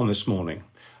on This Morning.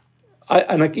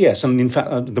 Yes, and in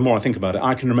fact, the more I think about it,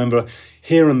 I can remember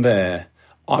here and there,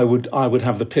 I would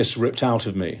have the piss ripped out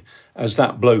of me as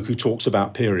that bloke who talks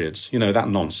about periods, that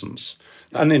nonsense.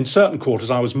 And in certain quarters,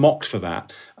 I was mocked for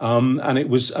that, and it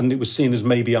was seen as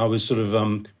maybe I was sort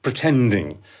of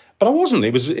pretending, but I wasn't.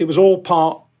 It was all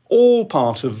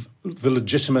part of the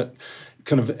legitimate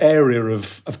kind of area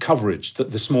of coverage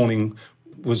that This Morning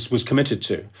was committed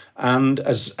to, and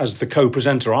as the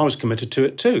co-presenter, I was committed to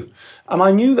it too. And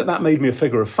I knew that made me a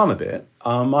figure of fun a bit.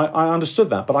 I understood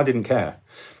that, but I didn't care.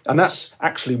 And that's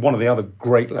actually one of the other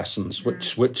great lessons,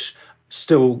 which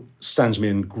still stands me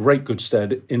in great good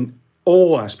stead in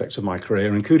all aspects of my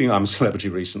career, including I'm a celebrity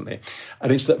recently.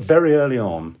 And it's that very early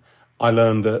on, I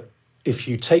learned that if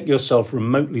you take yourself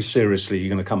remotely seriously, you're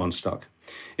going to come unstuck.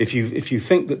 If you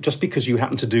think that just because you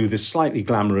happen to do this slightly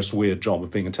glamorous, weird job of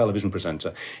being a television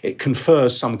presenter, it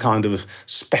confers some kind of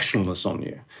specialness on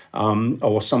you,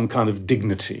 or some kind of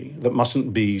dignity that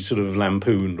mustn't be sort of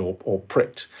lampooned or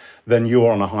pricked, then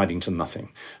you're on a hiding to nothing.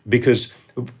 Because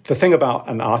the thing about,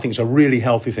 and I think it's a really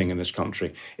healthy thing in this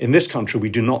country, we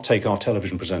do not take our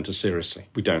television presenters seriously.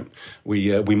 We don't.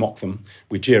 We mock them,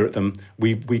 we jeer at them,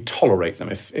 we tolerate them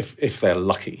if they're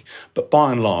lucky. But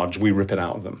by and large, we rip it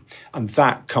out of them. And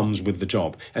that comes with the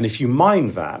job. And if you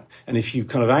mind that, and if you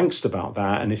kind of angst about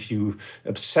that, and if you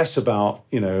obsess about,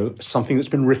 something that's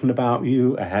been written about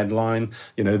you, a headline,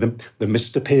 the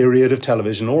Mr. Period of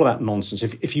television, all of that nonsense,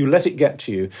 if you let it get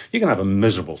to you, you're going to have a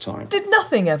miserable time. Did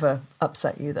nothing ever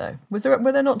upset you, though? Were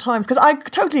there not times? Because I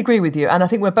totally agree with you, and I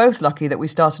think we're both lucky that we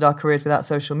started our careers without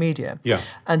social media. Yeah.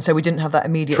 And so we didn't have that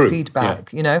immediate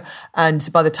feedback, And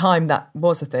by the time that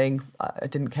was a thing, I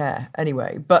didn't care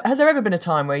anyway. But has there ever been a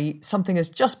time where something has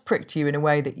just pricked you in a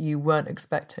way that you weren't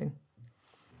expecting?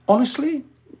 Honestly,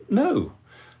 no.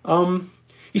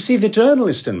 You see, the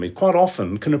journalist in me quite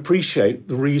often can appreciate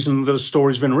the reason that a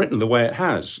story's been written the way it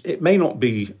has. It may not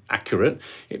be accurate,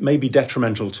 it may be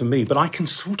detrimental to me, but I can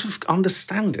sort of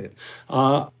understand it.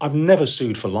 I've never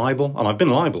sued for libel, and I've been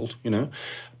libelled,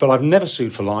 but I've never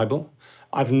sued for libel.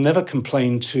 I've never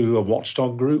complained to a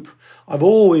watchdog group. I've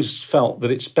always felt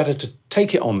that it's better to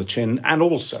take it on the chin and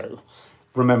also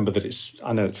remember that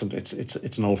I know it's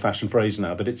an old-fashioned phrase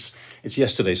now, but it's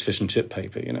yesterday's fish and chip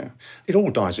paper, It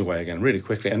all dies away again really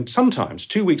quickly. And sometimes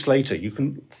 2 weeks later, you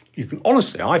can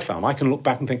honestly, I can look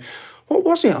back and think, what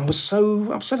was it I was so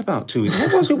upset about 2 weeks?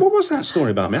 What was it? What was that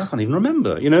story about me? I can't even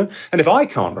remember, And if I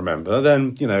can't remember,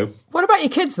 then, What about your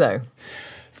kids, though?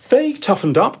 They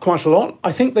toughened up quite a lot.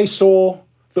 I think they saw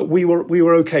that we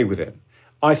were okay with it.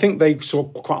 I think they saw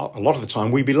quite a lot of the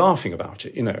time we'd be laughing about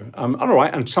it, all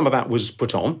right, and some of that was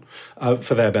put on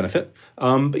for their benefit.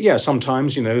 But yeah,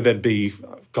 sometimes, there'd be,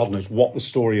 God knows what the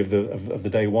story of the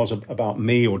day was about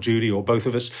me or Judy or both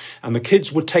of us, and the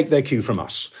kids would take their cue from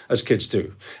us, as kids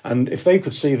do. And if they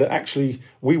could see that actually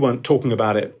we weren't talking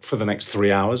about it for the next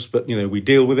 3 hours, but, we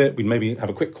deal with it, we'd maybe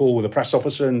have a quick call with a press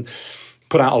officer and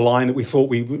put out a line that we thought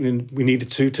we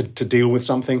needed to deal with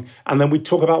something, and then we'd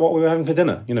talk about what we were having for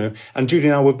dinner, And Judy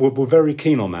and I were very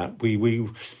keen on that. We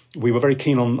were very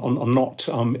keen on not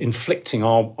inflicting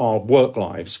our work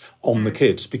lives on the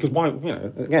kids, because why?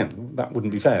 Again, that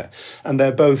wouldn't be fair. And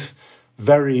they're both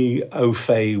very au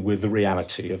fait with the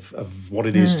reality of what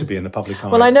it is to be in the public eye.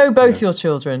 Well, I know both your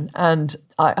children, and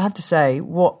I have to say,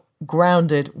 what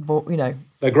grounded,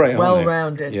 They're great, aren't they?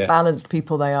 Well-rounded, balanced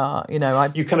people they are. You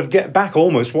kind of get back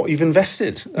almost what you've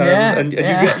invested. And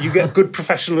you get good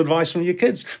professional advice from your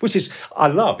kids, which is, I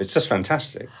love. It's just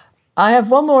fantastic. I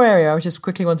have one more area I just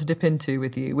quickly want to dip into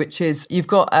with you, which is you've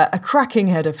got a cracking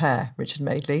head of hair, Richard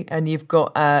Madeley, and you've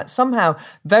got somehow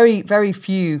very, very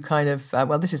few kind of,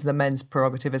 this is the men's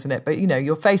prerogative, isn't it? But,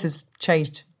 your face has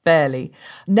changed barely.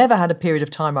 Never had a period of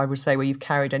time, I would say, where you've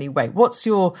carried any weight. What's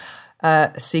your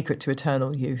secret to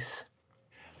eternal youth?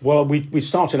 Well, we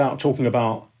started out talking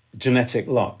about genetic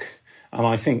luck, and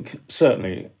I think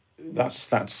certainly that's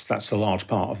a large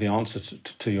part of the answer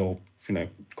to your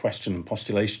question and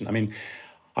postulation. I mean,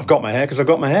 I've got my hair because I've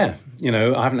got my hair.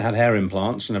 I haven't had hair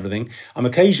implants and everything. I'm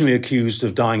occasionally accused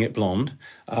of dyeing it blonde.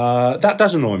 That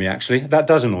does annoy me, actually. That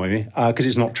does annoy me because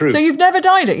it's not true. So you've never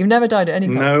dyed it? You've never dyed it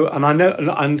anyway? No, and I know,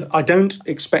 and I don't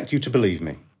expect you to believe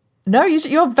me. No,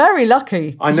 you're very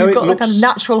lucky. I know you've got looks, kind of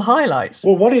natural highlights.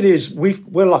 Well, what it is,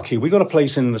 we're lucky. We got a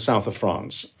place in the south of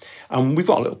France, and we've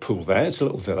got a little pool there. It's a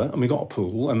little villa, and we've got a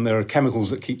pool, and there are chemicals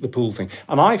that keep the pool thing.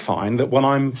 And I find that when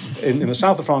I'm in the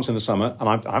south of France in the summer, and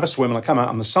I have a swim, and I come out,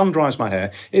 and the sun dries my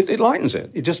hair, it lightens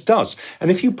it. It just does. And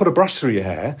if you put a brush through your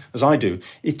hair, as I do,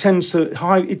 it tends to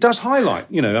it does highlight.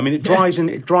 It dries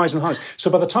and highlights. So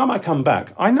by the time I come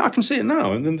back, I can see it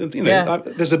now. And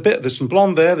there's some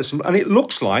blonde there. And it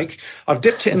looks like I've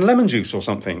dipped it in lemon juice or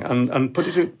something and put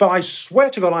it through. But I swear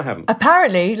to God, I haven't.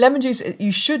 Apparently, lemon juice,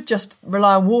 you should just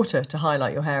rely on water to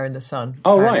highlight your hair in the sun.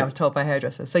 Oh, apparently, right. I was told by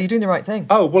hairdressers. So you're doing the right thing.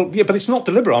 Oh, well, yeah, but it's not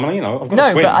deliberate. I mean, I've got no,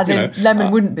 to swim. But as in,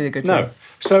 lemon wouldn't be the good thing. No.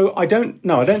 So I don't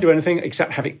do anything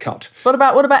except have it cut. What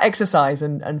about exercise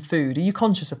and food? Are you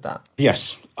conscious of that?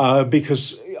 Yes,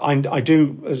 because I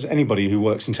do, as anybody who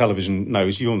works in television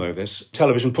knows, you'll know this,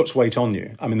 television puts weight on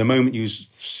you. I mean, the moment you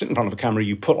sit in front of a camera,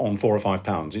 you put on 4 or 5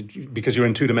 pounds because you're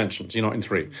in 2 dimensions, you're not in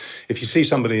 3. If you see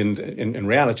somebody in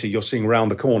reality, you're seeing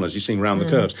round the corners, you're seeing round the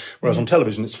curves, whereas on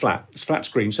television, it's flat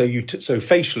screen, so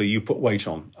facially you put weight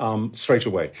on straight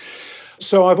away.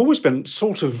 So I've always been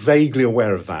sort of vaguely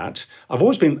aware of that. I've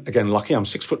always been, again, lucky. I'm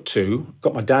 6'2",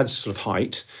 got my dad's sort of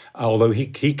height, although he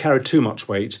carried too much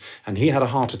weight, and he had a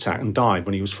heart attack and died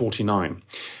when he was 49.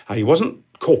 He wasn't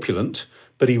corpulent,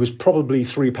 but he was probably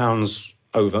 3 pounds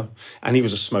over, and he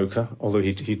was a smoker, although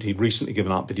he'd recently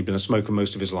given up, but he'd been a smoker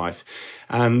most of his life.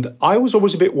 And I was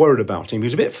always a bit worried about him. He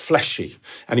was a bit fleshy,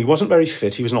 and he wasn't very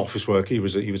fit. He was an office worker. He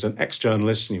was an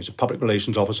ex-journalist, and he was a public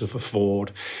relations officer for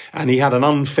Ford, and he had an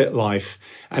unfit life.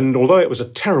 And although it was a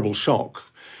terrible shock,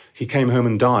 he came home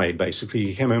and died, basically.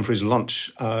 He came home for his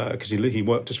lunch because he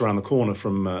worked just around the corner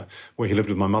from where he lived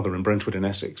with my mother in Brentwood in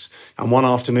Essex. And one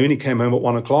afternoon, he came home at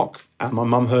 1 o'clock, and my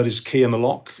mum heard his key in the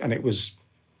lock, and it was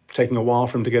taking a while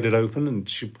for him to get it open, and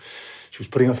she was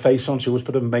putting her face on. She always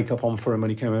put her makeup on for him when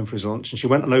he came home for his lunch, and she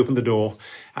went and opened the door,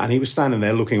 and he was standing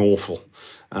there looking awful.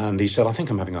 And he said, "I think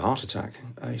I'm having a heart attack."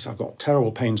 He said, "I've got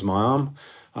terrible pains in my arm.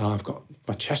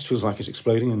 My chest feels like it's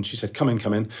exploding." And she said, "Come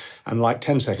in." And like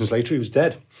 10 seconds later, he was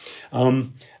dead.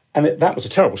 And that was a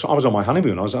terrible shock. I was on my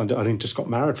honeymoon. I just got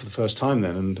married for the first time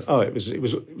then, and it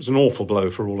was an awful blow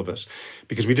for all of us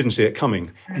because we didn't see it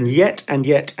coming. And yet.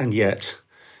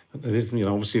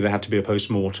 Obviously there had to be a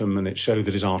post-mortem, and it showed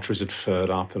that his arteries had furred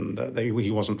up, and he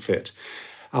wasn't fit.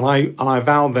 And I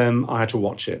vowed then I had to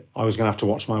watch it. I was going to have to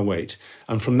watch my weight.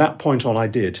 And from that point on, I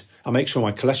did. I make sure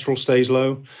my cholesterol stays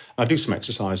low. I do some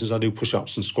exercises. I do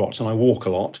push-ups and squats, and I walk a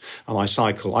lot, and I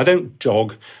cycle. I don't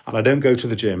jog, and I don't go to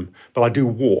the gym, but I do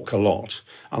walk a lot.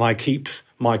 And I keep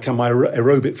my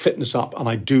aerobic fitness up, and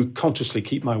I do consciously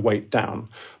keep my weight down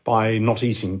by not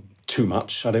eating too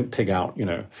much. I don't pig out,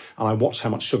 and I watch how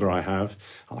much sugar I have,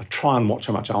 and I try and watch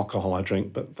how much alcohol I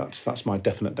drink, but that's my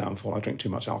definite downfall. I drink too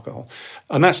much alcohol.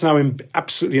 And that's now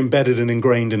absolutely embedded and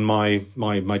ingrained in my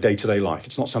day-to-day life.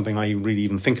 It's not something I really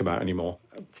even think about anymore.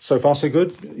 So far, so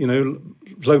good.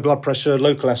 Low blood pressure,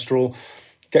 low cholesterol,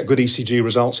 get good ECG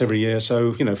results every year.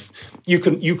 So, you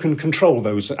can control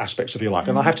those aspects of your life.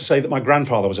 And I have to say that my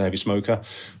grandfather was a heavy smoker,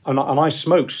 and I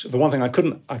smoked. The one thing I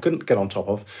couldn't get on top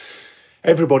of.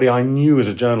 Everybody I knew as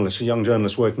a journalist, a young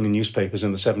journalist working in newspapers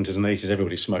in the 70s and 80s,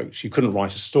 everybody smoked. You couldn't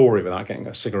write a story without getting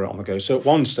a cigarette on the go. So at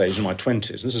one stage in my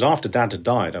 20s, this is after Dad had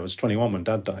died, I was 21 when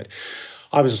Dad died,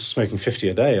 I was smoking 50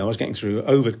 a day. I was getting through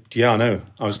I'm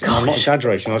not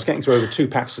exaggerating, I was getting through over 2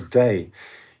 packs a day.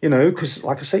 Because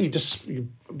like I say,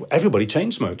 everybody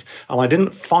chain smoked. And I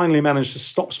didn't finally manage to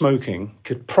stop smoking.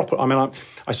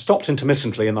 I stopped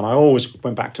intermittently, and then I always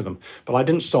went back to them. But I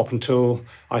didn't stop until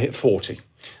I hit 40.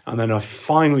 And then I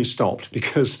finally stopped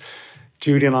because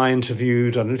Judy and I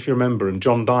interviewed, I don't know if you remember him,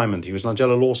 John Diamond. He was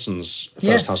Nigella Lawson's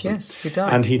first husband. Yes, he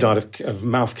died. And he died of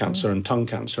mouth cancer and tongue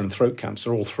cancer and throat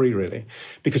cancer, all 3 really,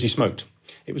 because he smoked.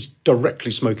 It was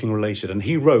directly smoking related. And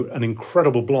he wrote an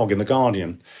incredible blog in The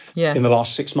Guardian in the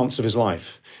last 6 months of his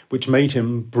life, which made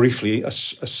him briefly a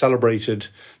celebrated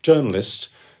journalist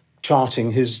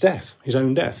charting his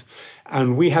own death.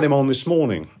 And we had him on this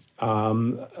morning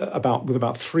with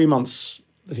about 3 months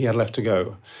that he had left to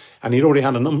go. And he'd already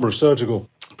had a number of surgical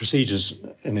procedures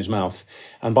in his mouth.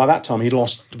 And by that time, he'd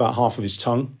lost about half of his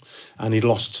tongue and he'd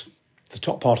lost the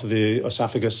top part of the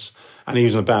esophagus, and he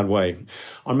was in a bad way.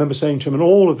 I remember saying to him, and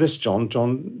all of this, John,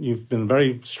 you've been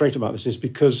very straight about this, is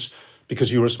because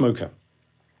you were a smoker.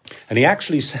 And he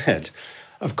actually said,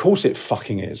 of course it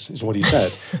fucking is what he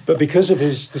said. But because of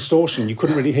his distortion, you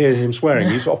couldn't really hear him swearing.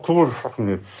 He said, of course it fucking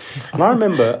is. And I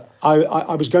remember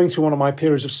I was going through one of my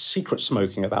periods of secret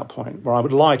smoking at that point, where I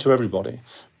would lie to everybody.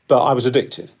 But I was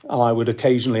addicted, and I would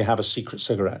occasionally have a secret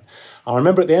cigarette. I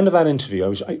remember at the end of that interview,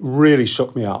 it really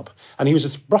shook me up. And he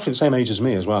was roughly the same age as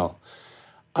me as well.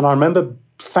 And I remember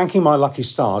thanking my lucky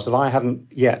stars that I hadn't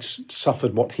yet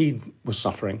suffered what he was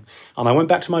suffering. And I went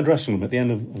back to my dressing room at the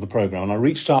end of the programme, and I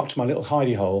reached up to my little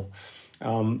hidey hole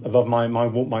above my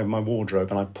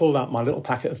wardrobe, and I pulled out my little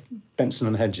packet of Benson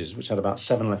and Hedges, which had about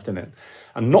 7 left in it.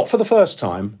 And not for the first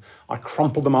time, I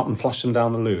crumpled them up and flushed them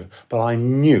down the loo. But I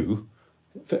knew,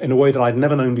 in a way that I'd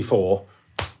never known before,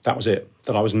 that was it,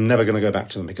 that I was never going to go back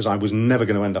to them, because I was never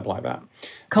going to end up like that.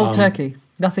 Cold turkey,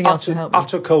 nothing else to help you.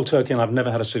 Utter cold turkey, and I've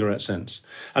never had a cigarette since.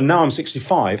 And now I'm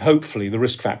 65, hopefully the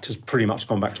risk factor's pretty much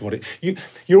gone back to what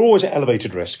you're always at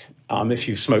elevated risk if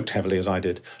you've smoked heavily, as I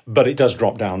did, but it does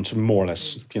drop down to more or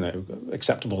less,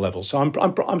 acceptable levels. So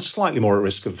I'm slightly more at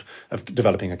risk of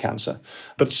developing a cancer,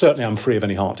 but certainly I'm free of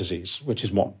any heart disease, which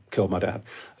is what killed my dad.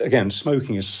 Again,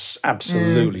 smoking is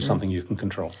absolutely something you can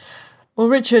control. Well,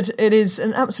 Richard, it is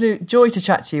an absolute joy to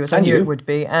chat to you, as I knew it would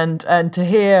be, and to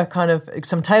hear kind of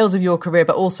some tales of your career,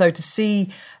 but also to see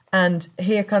and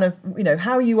hear kind of,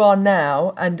 how you are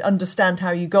now and understand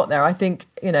how you got there. I think,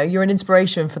 you're an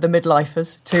inspiration for the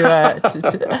midlifers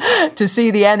to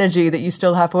see the energy that you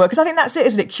still have for work. Because I think that's it,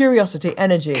 isn't it? Curiosity,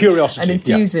 energy, and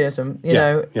enthusiasm,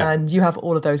 and you have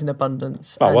all of those in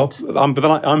abundance. Oh, well,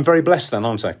 I'm very blessed then,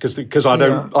 aren't I? Because I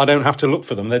don't have to look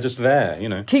for them. They're just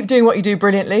there, Keep doing what you do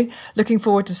brilliantly. Looking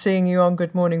forward to seeing you on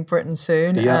Good Morning Britain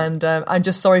soon. Yeah. And I'm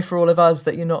just sorry for all of us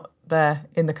that you're not there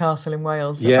in the castle in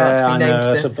Wales, about to be named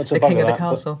the king of the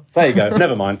castle. There you go.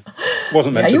 Never mind.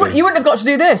 Wasn't meant to be. You wouldn't have got to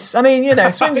do this. I mean,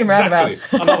 swings and roundabouts.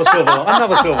 Another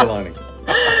silver lining.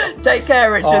 Take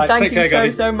care, Richard. Right, thank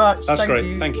you so much. That's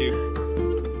great. Thank you.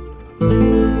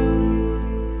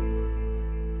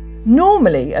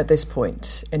 Normally, at this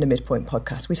point in the Midpoint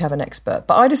podcast, we'd have an expert.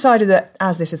 But I decided that,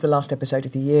 as this is the last episode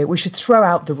of the year, we should throw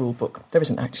out the rule book. There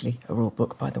isn't actually a rule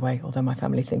book, by the way, although my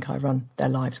family think I run their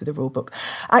lives with a rule book.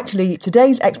 Actually,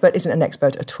 today's expert isn't an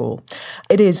expert at all.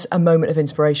 It is a moment of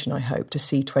inspiration, I hope, to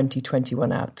see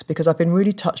 2021 out, because I've been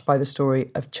really touched by the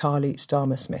story of Charlie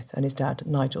Starmer-Smith and his dad,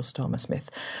 Nigel Starmer-Smith.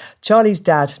 Charlie's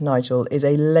dad, Nigel, is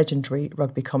a legendary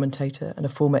rugby commentator and a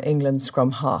former England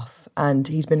scrum half, and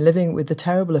he's been living with the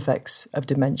terrible effects of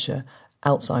dementia,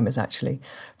 Alzheimer's actually,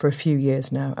 for a few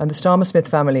years now. And the Starmer-Smith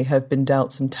family have been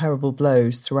dealt some terrible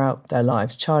blows throughout their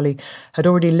lives. Charlie had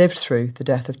already lived through the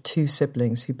death of 2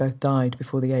 siblings who both died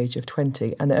before the age of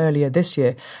 20. And earlier this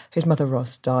year, his mother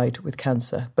Ross died with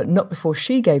cancer, but not before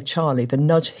she gave Charlie the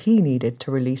nudge he needed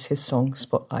to release his song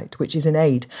Spotlight, which is in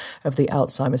aid of the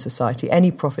Alzheimer's Society.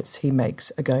 Any profits he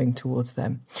makes are going towards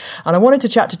them. And I wanted to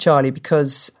chat to Charlie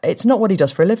because it's not what he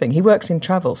does for a living. He works in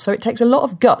travel, so it takes a lot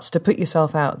of guts to put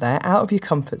yourself out there, out of your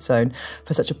comfort zone,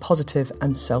 for such a positive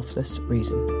and selfless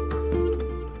reason.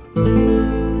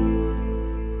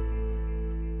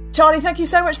 Charlie, thank you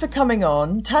so much for coming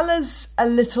on. Tell us a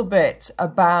little bit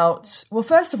about, well,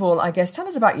 first of all, I guess, tell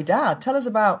us about your dad. Tell us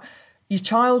about your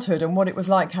childhood and what it was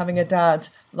like having a dad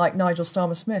like Nigel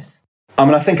Starmer-Smith.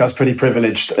 I think I was pretty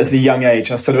privileged as a young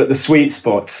age. I was sort of at the sweet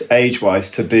spot age-wise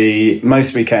to be,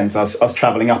 most weekends I was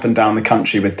travelling up and down the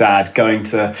country with Dad, going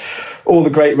to all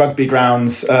the great rugby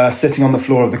grounds, sitting on the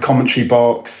floor of the commentary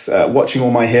box, watching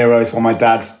all my heroes while my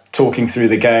dad's talking through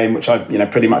the game, which I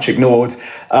pretty much ignored.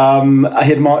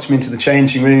 He'd march me into the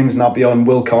changing rooms and I'd be on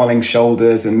Will Carling's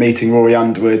shoulders and meeting Rory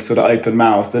Underwood sort of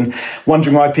open-mouthed and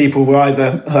wondering why people were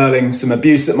either hurling some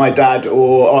abuse at my dad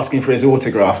or asking for his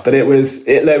autograph. But it was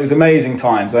amazing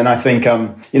times. And I think,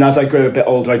 as I grew a bit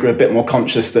older, I grew a bit more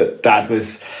conscious that Dad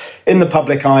was in the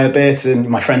public eye a bit, and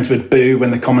my friends would boo when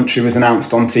the commentary was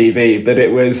announced on TV. But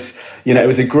it was, it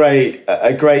was a great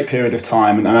period of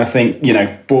time, and I think,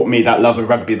 brought me that love of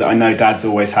rugby that I know Dad's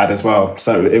always had as well.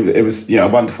 So it was, a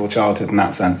wonderful childhood in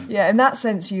that sense. Yeah, in that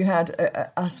sense, you had,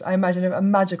 I imagine, a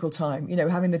magical time.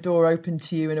 Having the door open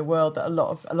to you in a world that a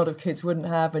lot of kids wouldn't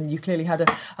have, and you clearly had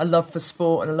a love for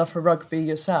sport and a love for rugby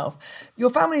yourself. Your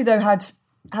family, though, had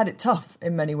it tough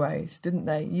in many ways, didn't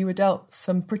they? You were dealt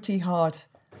some pretty hard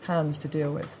hands to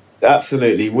deal with.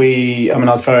 Absolutely. I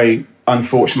was very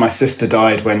unfortunate. My sister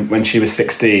died when she was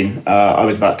 16. I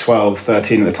was about 12,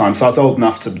 13 at the time. So I was old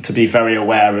enough to be very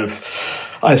aware of,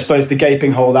 I suppose, the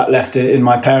gaping hole that left in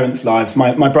my parents' lives.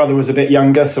 My brother was a bit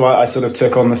younger, so I sort of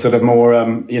took on the sort of more,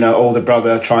 older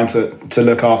brother, trying to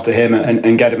look after him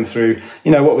and get him through,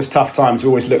 what was tough times. We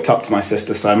always looked up to my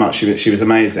sister so much. She was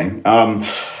amazing.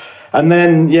 And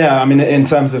then, in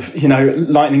terms of,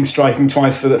 lightning striking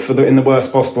twice in the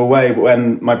worst possible way,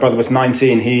 when my brother was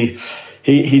 19,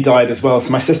 he died as well.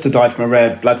 So my sister died from a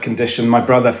rare blood condition, my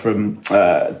brother from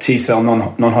T-cell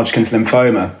non-Hodgkin's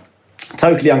lymphoma.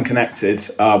 Totally unconnected,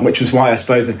 which was why I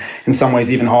suppose in some ways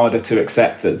even harder to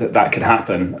accept that could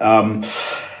happen.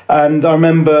 And I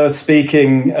remember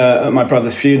speaking at my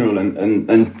brother's funeral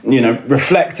and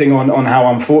reflecting on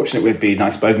how unfortunate we'd been, I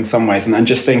suppose, in some ways, and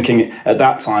just thinking at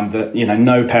that time that,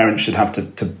 no parent should have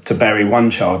to bury one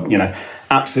child,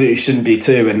 absolutely shouldn't be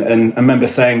two. And I remember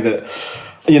saying that,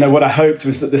 what I hoped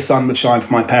was that the sun would shine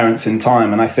for my parents in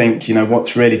time. And I think,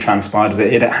 what's really transpired is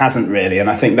it hasn't really. And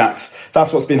I think that's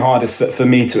what's been hardest for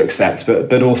me to accept.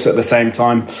 But also at the same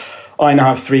time, I now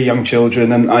have 3 young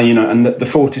children, and and the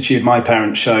fortitude my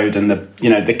parents showed, and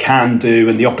the can do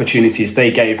and the opportunities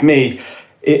they gave me,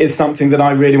 it is something that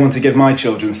I really want to give my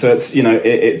children. So it's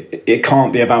it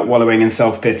can't be about wallowing in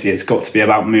self-pity. It's got to be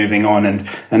about moving on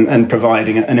and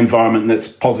providing an environment that's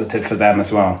positive for them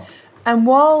as well. And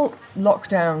while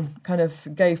lockdown kind of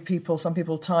gave some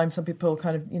people time, some people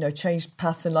kind of changed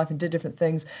paths in life and did different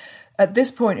things, at this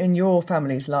point in your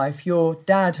family's life, your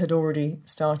dad had already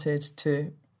started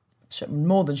to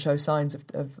more than show signs of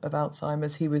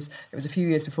Alzheimer's. It was a few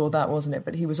years before that, wasn't it?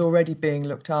 But he was already being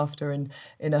looked after in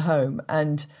a home.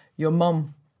 And your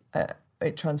mum,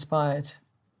 it transpired,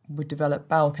 would develop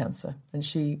bowel cancer, and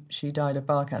she died of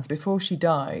bowel cancer. Before she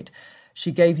died,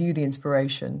 she gave you the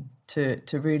inspiration to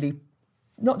really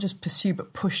not just pursue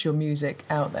but push your music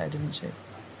out there, didn't she?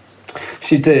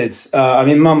 She did.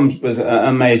 Mum was an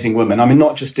amazing woman.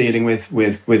 Not just dealing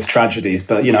with tragedies,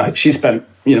 but, she spent,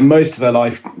 most of her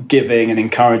life giving and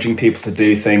encouraging people to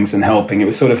do things and helping. It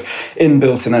was sort of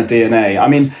inbuilt in her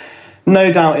DNA.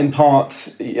 No doubt in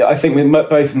part, I think with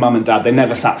both Mum and Dad, they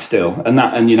never sat still. And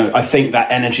I think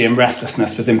that energy and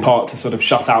restlessness was in part to sort of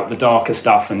shut out the darker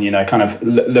stuff and, kind of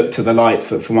look to the light,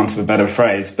 for want of a better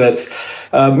phrase. But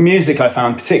music, I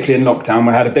found, particularly in lockdown,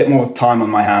 where I had a bit more time on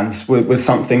my hands, was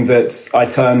something that I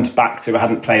turned back to. I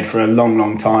hadn't played for a long,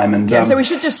 long time. And so we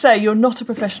should just say you're not a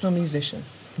professional musician.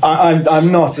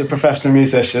 I'm not a professional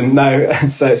musician, no.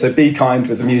 So be kind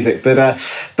with the music, but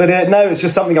no, it's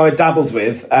just something I dabbled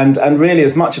with, and really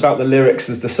as much about the lyrics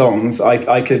as the songs.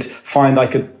 I could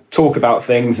talk about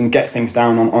things and get things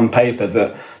down on paper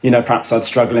that perhaps I'd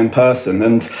struggle in person.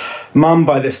 And Mum,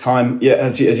 by this time,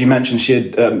 as you mentioned, she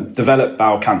had developed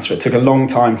bowel cancer. It took a long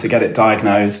time to get it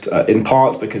diagnosed, in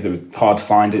part because it was hard to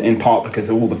find, in part because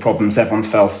of all the problems everyone's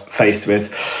faced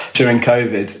with during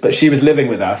COVID. But she was living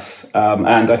with us,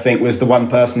 and I think was the one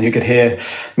person who could hear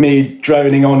me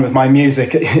droning on with my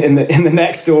music in the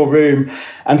next door room,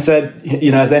 and said,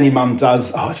 as any mum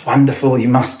does, "Oh, it's wonderful, you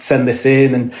must send this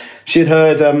in." And she had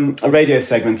heard a radio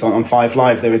segment on 5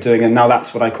 Live they were doing, and now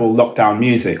that's what I call lockdown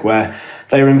music, where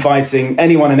they were inviting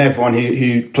anyone and everyone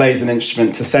who plays an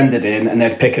instrument to send it in, and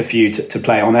they'd pick a few to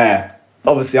play on air.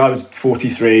 Obviously, I was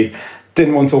 43,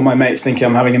 didn't want all my mates thinking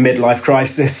I'm having a midlife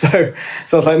crisis, so I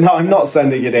was like, no, I'm not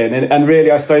sending it in. And really,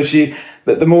 I suppose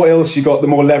the more ill she got, the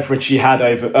more leverage she had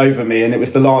over me, and it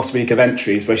was the last week of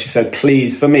entries where she said,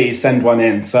 please, for me, send one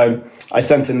in. So I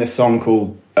sent in this song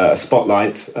called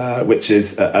Spotlight, which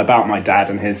is about my dad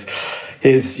and his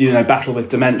battle with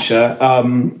dementia,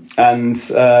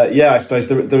 I suppose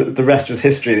the rest was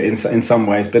history in some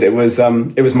ways. But it was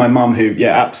my mum who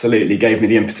absolutely gave me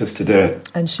the impetus to do it.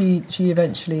 And she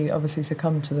eventually obviously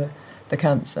succumbed to the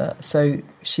cancer, so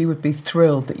she would be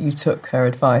thrilled that you took her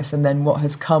advice. And then what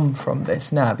has come from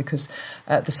this now, because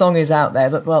the song is out there.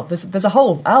 Well, there's a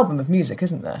whole album of music,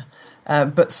 isn't there?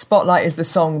 But Spotlight is the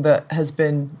song that has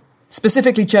been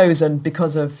specifically chosen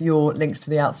because of your links to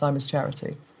the Alzheimer's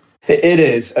charity. It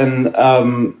is, and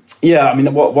Yeah, I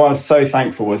mean, what I was so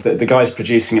thankful was that the guys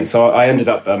producing it, so I ended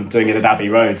up doing it at Abbey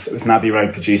Road. So it was an Abbey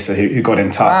Road producer who got in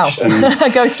touch. Wow.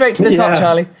 And go straight to the top,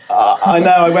 Charlie. I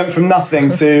know, I went from nothing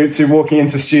to walking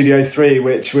into Studio 3,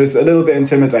 which was a little bit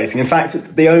intimidating. In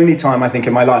fact, the only time I think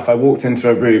in my life I walked into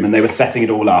a room and they were setting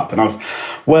it all up, and I was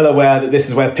well aware that this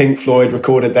is where Pink Floyd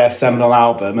recorded their seminal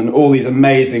album and all these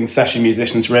amazing session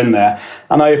musicians were in there.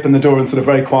 And I opened the door and sort of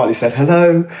very quietly said,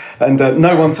 hello, and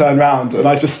no one turned round, and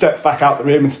I just stepped back out the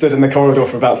room and stood in the corridor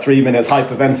for about 3 minutes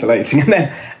hyperventilating,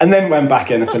 and then went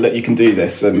back in and said, look, you can do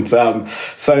this. And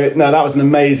so no, that was an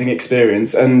amazing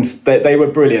experience, and they were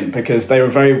brilliant because they were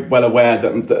very well aware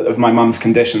of my mum's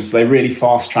condition, so they really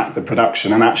fast-tracked the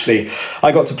production. And actually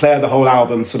I got to play her the whole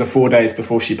album sort of 4 days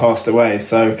before she passed away,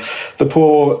 so the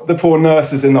poor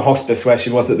nurses in the hospice where she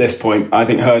was at this point, I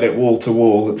think, heard it wall to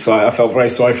wall, so I felt very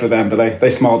sorry for them, but they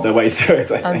smiled their way through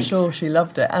it, I think. I'm sure she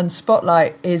loved it. And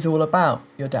Spotlight is all about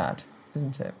your dad,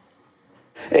 isn't it?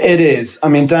 It is. I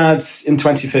mean, Dad, in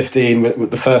 2015, with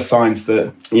the first signs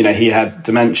that, he had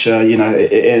dementia,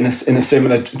 in a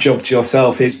similar job to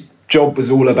yourself, his job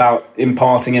was all about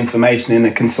imparting information in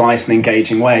a concise and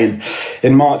engaging way. And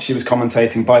in March, he was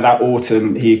commentating, by that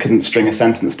autumn, he couldn't string a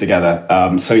sentence together.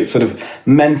 So it sort of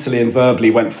mentally and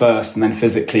verbally went first, and then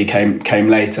physically came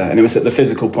later. And it was at the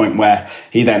physical point where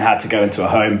he then had to go into a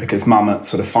home because Mum, at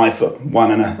sort of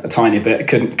 5'1" and a tiny bit,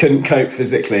 couldn't cope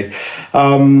physically.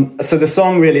 So the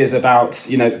song really is about,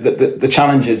 the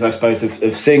challenges, I suppose,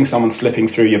 of seeing someone slipping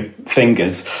through your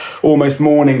fingers, almost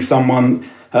mourning someone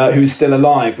who's still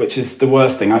alive, which is the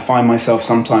worst thing. I find myself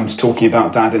sometimes talking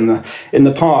about Dad in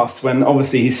the past, when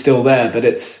obviously he's still there, but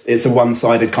it's a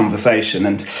one-sided conversation,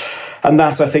 and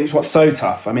that, I think, is what's so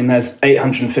tough. I mean, there's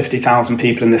 850,000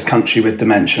 people in this country with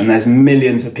dementia, and there's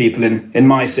millions of people in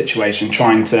my situation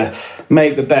trying to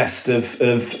make the best of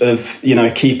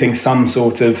keeping some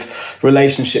sort of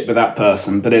relationship with that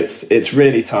person. But it's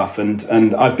really tough,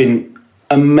 and I've been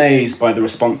amazed by the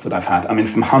response that I've had. I mean,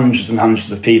 from hundreds and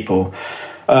hundreds of people.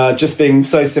 Just being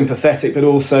so sympathetic, but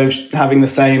also having the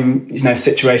same,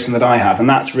 situation that I have, and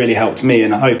that's really helped me.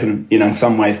 And I hope, in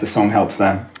some ways, the song helps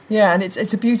them. Yeah, and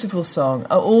it's a beautiful song.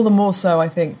 All the more so, I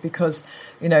think, because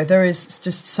there is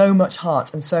just so much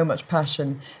heart and so much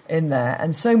passion in there,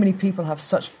 and so many people have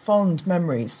such fond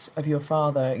memories of your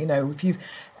father. If you've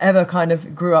ever kind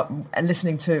of grew up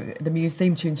listening to the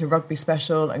theme tune to Rugby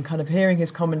Special and kind of hearing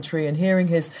his commentary and hearing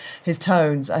his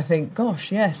tones, I think,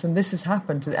 gosh, yes, and this has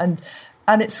happened,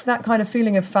 and it's that kind of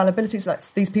feeling of fallibility. It's like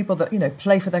these people that,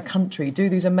 play for their country, do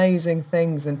these amazing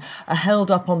things and are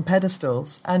held up on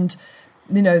pedestals. And,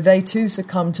 they too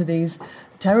succumb to these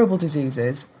terrible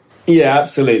diseases. Yeah,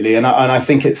 absolutely, and I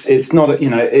think it's not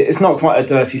it's not quite a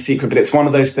dirty secret, but it's one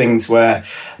of those things where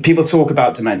people talk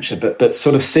about dementia, but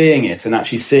sort of seeing it and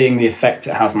actually seeing the effect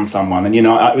it has on someone. And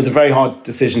it was a very hard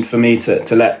decision for me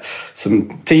to let some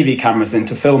TV cameras in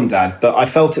to film Dad, but I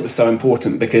felt it was so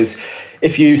important because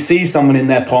if you see someone in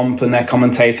their pomp and they're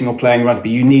commentating or playing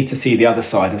rugby, you need to see the other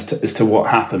side as to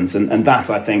what happens. And that,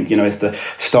 I think, is the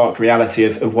stark reality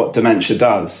of what dementia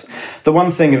does. The one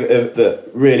thing that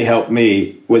really helped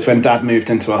me was when Dad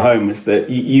moved into a home, was that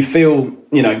you feel,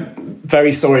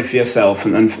 very sorry for yourself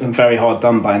and very hard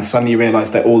done by, and suddenly you realise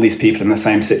that all these people in the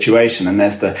same situation. And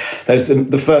there's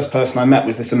the first person I met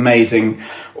was this amazing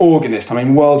organist,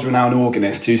 world-renowned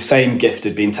organist whose same gift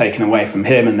had been taken away from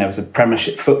him, and there was a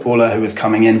Premiership footballer who was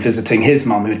coming in visiting his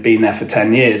mum who had been there for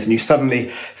 10 years, and you suddenly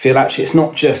feel actually it's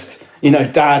not just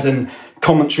Dad and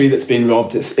commentary that's been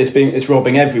robbed, it's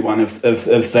robbing everyone of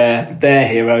their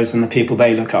heroes and the people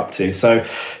they look up to. So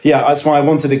yeah, that's why I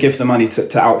wanted to give the money to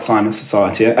Alzheimer's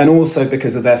Society, and also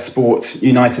because of their Sport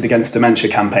United Against Dementia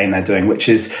campaign they're doing, which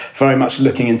is very much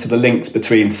looking into the links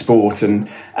between sport and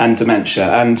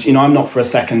dementia. And I'm not for a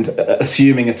second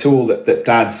assuming at all that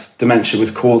Dad's dementia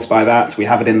was caused by that. We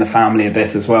have it in the family a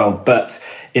bit as well, but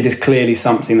it is clearly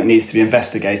something that needs to be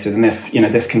investigated, and if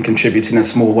this can contribute in a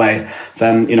small way,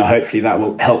 then hopefully that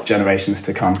will help generations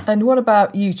to come. And what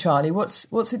about you, Charlie?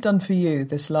 What's it done for you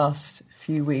this last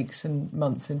few weeks and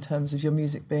months in terms of your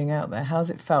music being out there? How's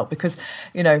it felt? Because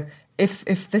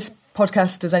if this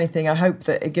podcast does anything, I hope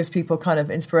that it gives people kind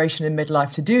of inspiration in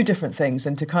midlife to do different things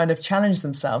and to kind of challenge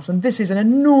themselves. And this is an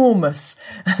enormous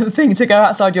thing to go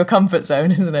outside your comfort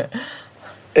zone, isn't it?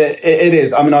 It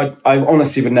is. I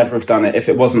honestly would never have done it if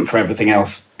it wasn't for everything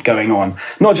else going on.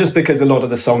 Not just because a lot of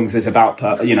the songs is about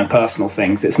personal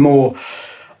things. It's more,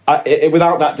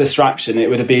 without that distraction, it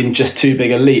would have been just too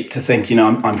big a leap to think,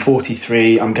 I'm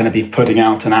 43, I'm going to be putting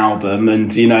out an album,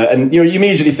 and you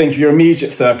immediately think of your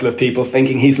immediate circle of people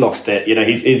thinking he's lost it.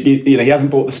 He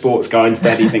hasn't bought the sports car,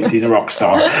 instead he thinks he's a rock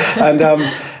star,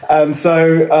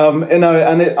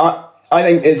 I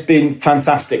think it's been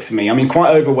fantastic for me. I mean,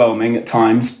 quite overwhelming at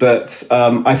times, but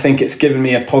I think it's given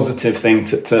me a positive thing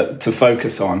to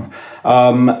focus on.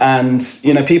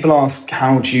 People ask,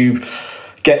 how do you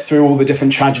get through all the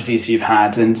different tragedies you've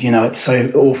had? And, it's so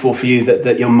awful for you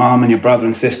that your mum and your brother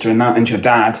and sister and your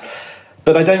dad.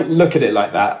 But I don't look at it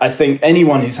like that. I think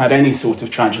anyone who's had any sort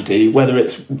of tragedy, whether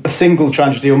it's a single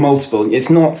tragedy or multiple, it's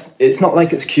not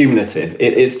like it's cumulative.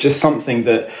 It's just something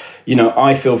that,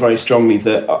 I feel very strongly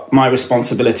that my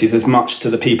responsibility is as much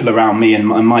to the people around me and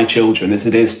my children as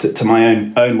it is to my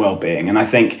own well-being. And I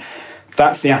think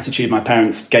that's the attitude my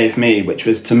parents gave me, which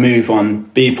was to move on,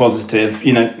 be positive,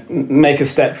 make a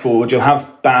step forward. You'll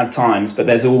have bad times, but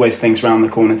there's always things around the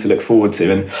corner to look forward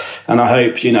to. And I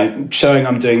hope, showing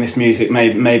I'm doing this music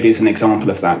maybe is an example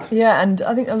of that. Yeah, and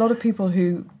I think a lot of people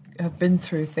who have been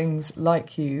through things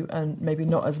like you, and maybe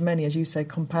not as many, as you say,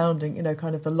 compounding,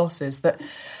 kind of the losses, that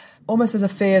almost there's a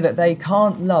fear that they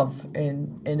can't love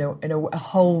in a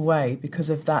whole way because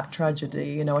of that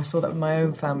tragedy. I saw that with my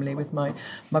own family, with my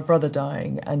brother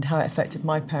dying, and how it affected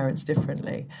my parents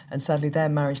differently. And sadly, their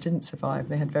marriage didn't survive.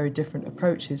 They had very different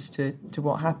approaches to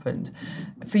what happened.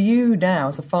 For you now,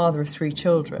 as a father of 3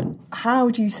 children, how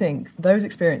do you think those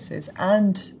experiences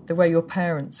and the way your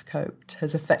parents coped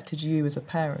has affected you as a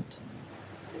parent?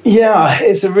 Yeah,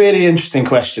 it's a really interesting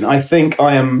question. I think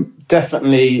I am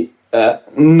definitely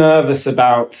nervous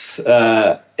about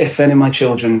if any of my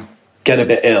children get a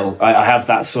bit ill. I have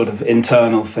that sort of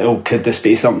internal thing, could this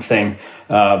be something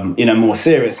more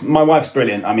serious? My wife's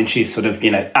brilliant. I mean, she's sort of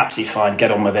absolutely fine,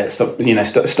 get on with it, stop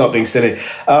being silly.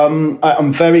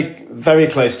 I'm very, very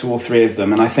close to all 3 of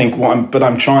them, and I think what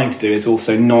I'm trying to do is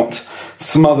also not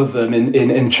smother them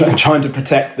in trying to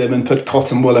protect them and put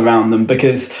cotton wool around them,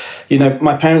 because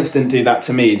my parents didn't do that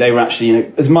to me. They were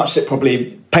actually, as much as it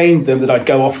probably pained them that I'd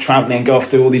go off travelling and go off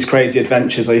do all these crazy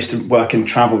adventures. I used to work in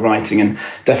travel writing and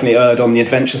definitely erred on the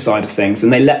adventure side of things,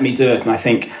 and they let me do it. And I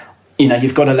think,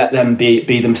 you've got to let them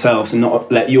be themselves and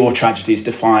not let your tragedies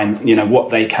define,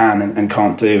 what they can and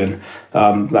can't do.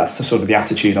 And that's the sort of the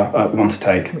attitude I want to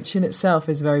take. Which in itself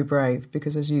is very brave,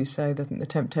 because as you say, the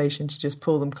temptation to just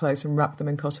pull them close and wrap them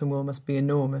in cotton wool must be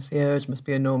enormous. The urge must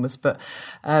be enormous. But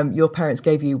your parents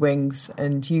gave you wings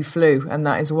and you flew, and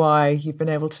that is why you've been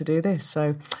able to do this.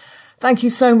 So thank you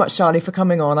so much, Charlie, for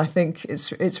coming on. I think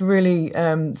it's really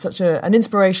such an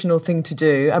inspirational thing to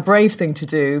do, a brave thing to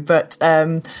do, but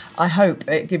I hope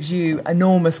it gives you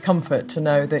enormous comfort to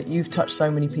know that you've touched so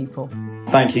many people.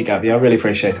 Thank you, Gabby. I really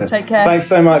appreciate it. Take care. Thanks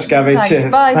so much, Gabby. Thanks.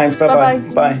 Cheers. Bye. Thanks. Bye-bye.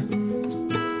 Bye-bye. Bye.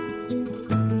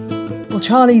 Well,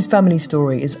 Charlie's family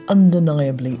story is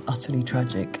undeniably utterly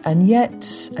tragic, and yet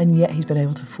he's been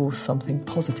able to force something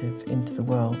positive into the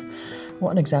world.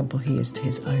 What an example he is to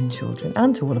his own children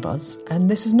and to all of us. And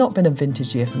this has not been a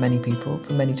vintage year for many people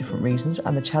for many different reasons,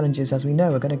 and the challenges, as we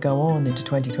know, are going to go on into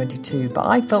 2022. But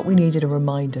I felt we needed a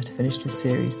reminder to finish this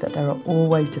series that there are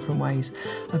always different ways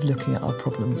of looking at our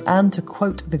problems. And to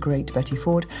quote the great Betty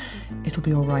Ford, it'll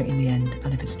be all right in the end.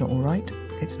 And if it's not all right,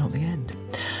 it's not the end.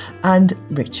 And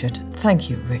Richard, thank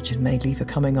you, Richard Madeley, for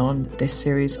coming on this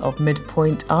series of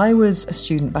Midpoint. I was a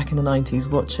student back in the 90s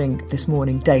watching This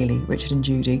Morning daily, Richard and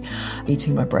Judy,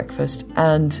 eating my breakfast,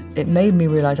 and it made me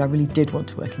realise I really did want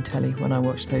to work in telly when I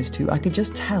watched those two. I could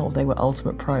just tell they were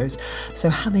ultimate pros. So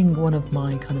having one of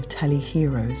my kind of telly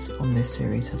heroes on this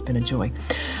series has been a joy.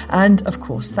 And of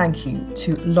course, thank you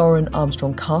to Lauren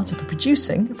Armstrong-Carter for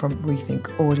producing from Rethink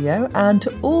Audio, and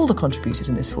to all the contributors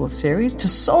in this 4th series, to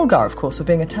Solgar, of course, for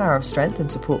being a tower of strength and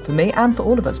support for me and for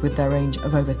all of us with their range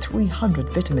of over 300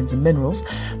 vitamins and minerals,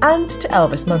 and to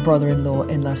Elvis, my brother-in-law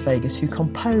in Las Vegas, who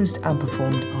composed and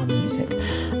performed our music.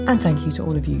 And thank you to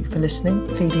all of you for listening,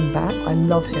 feeding back. I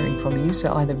love hearing from you,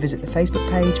 so either visit the Facebook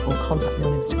page or contact me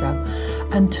on Instagram.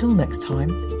 Until next time,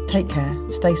 take care,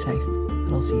 stay safe,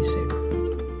 and I'll see you soon.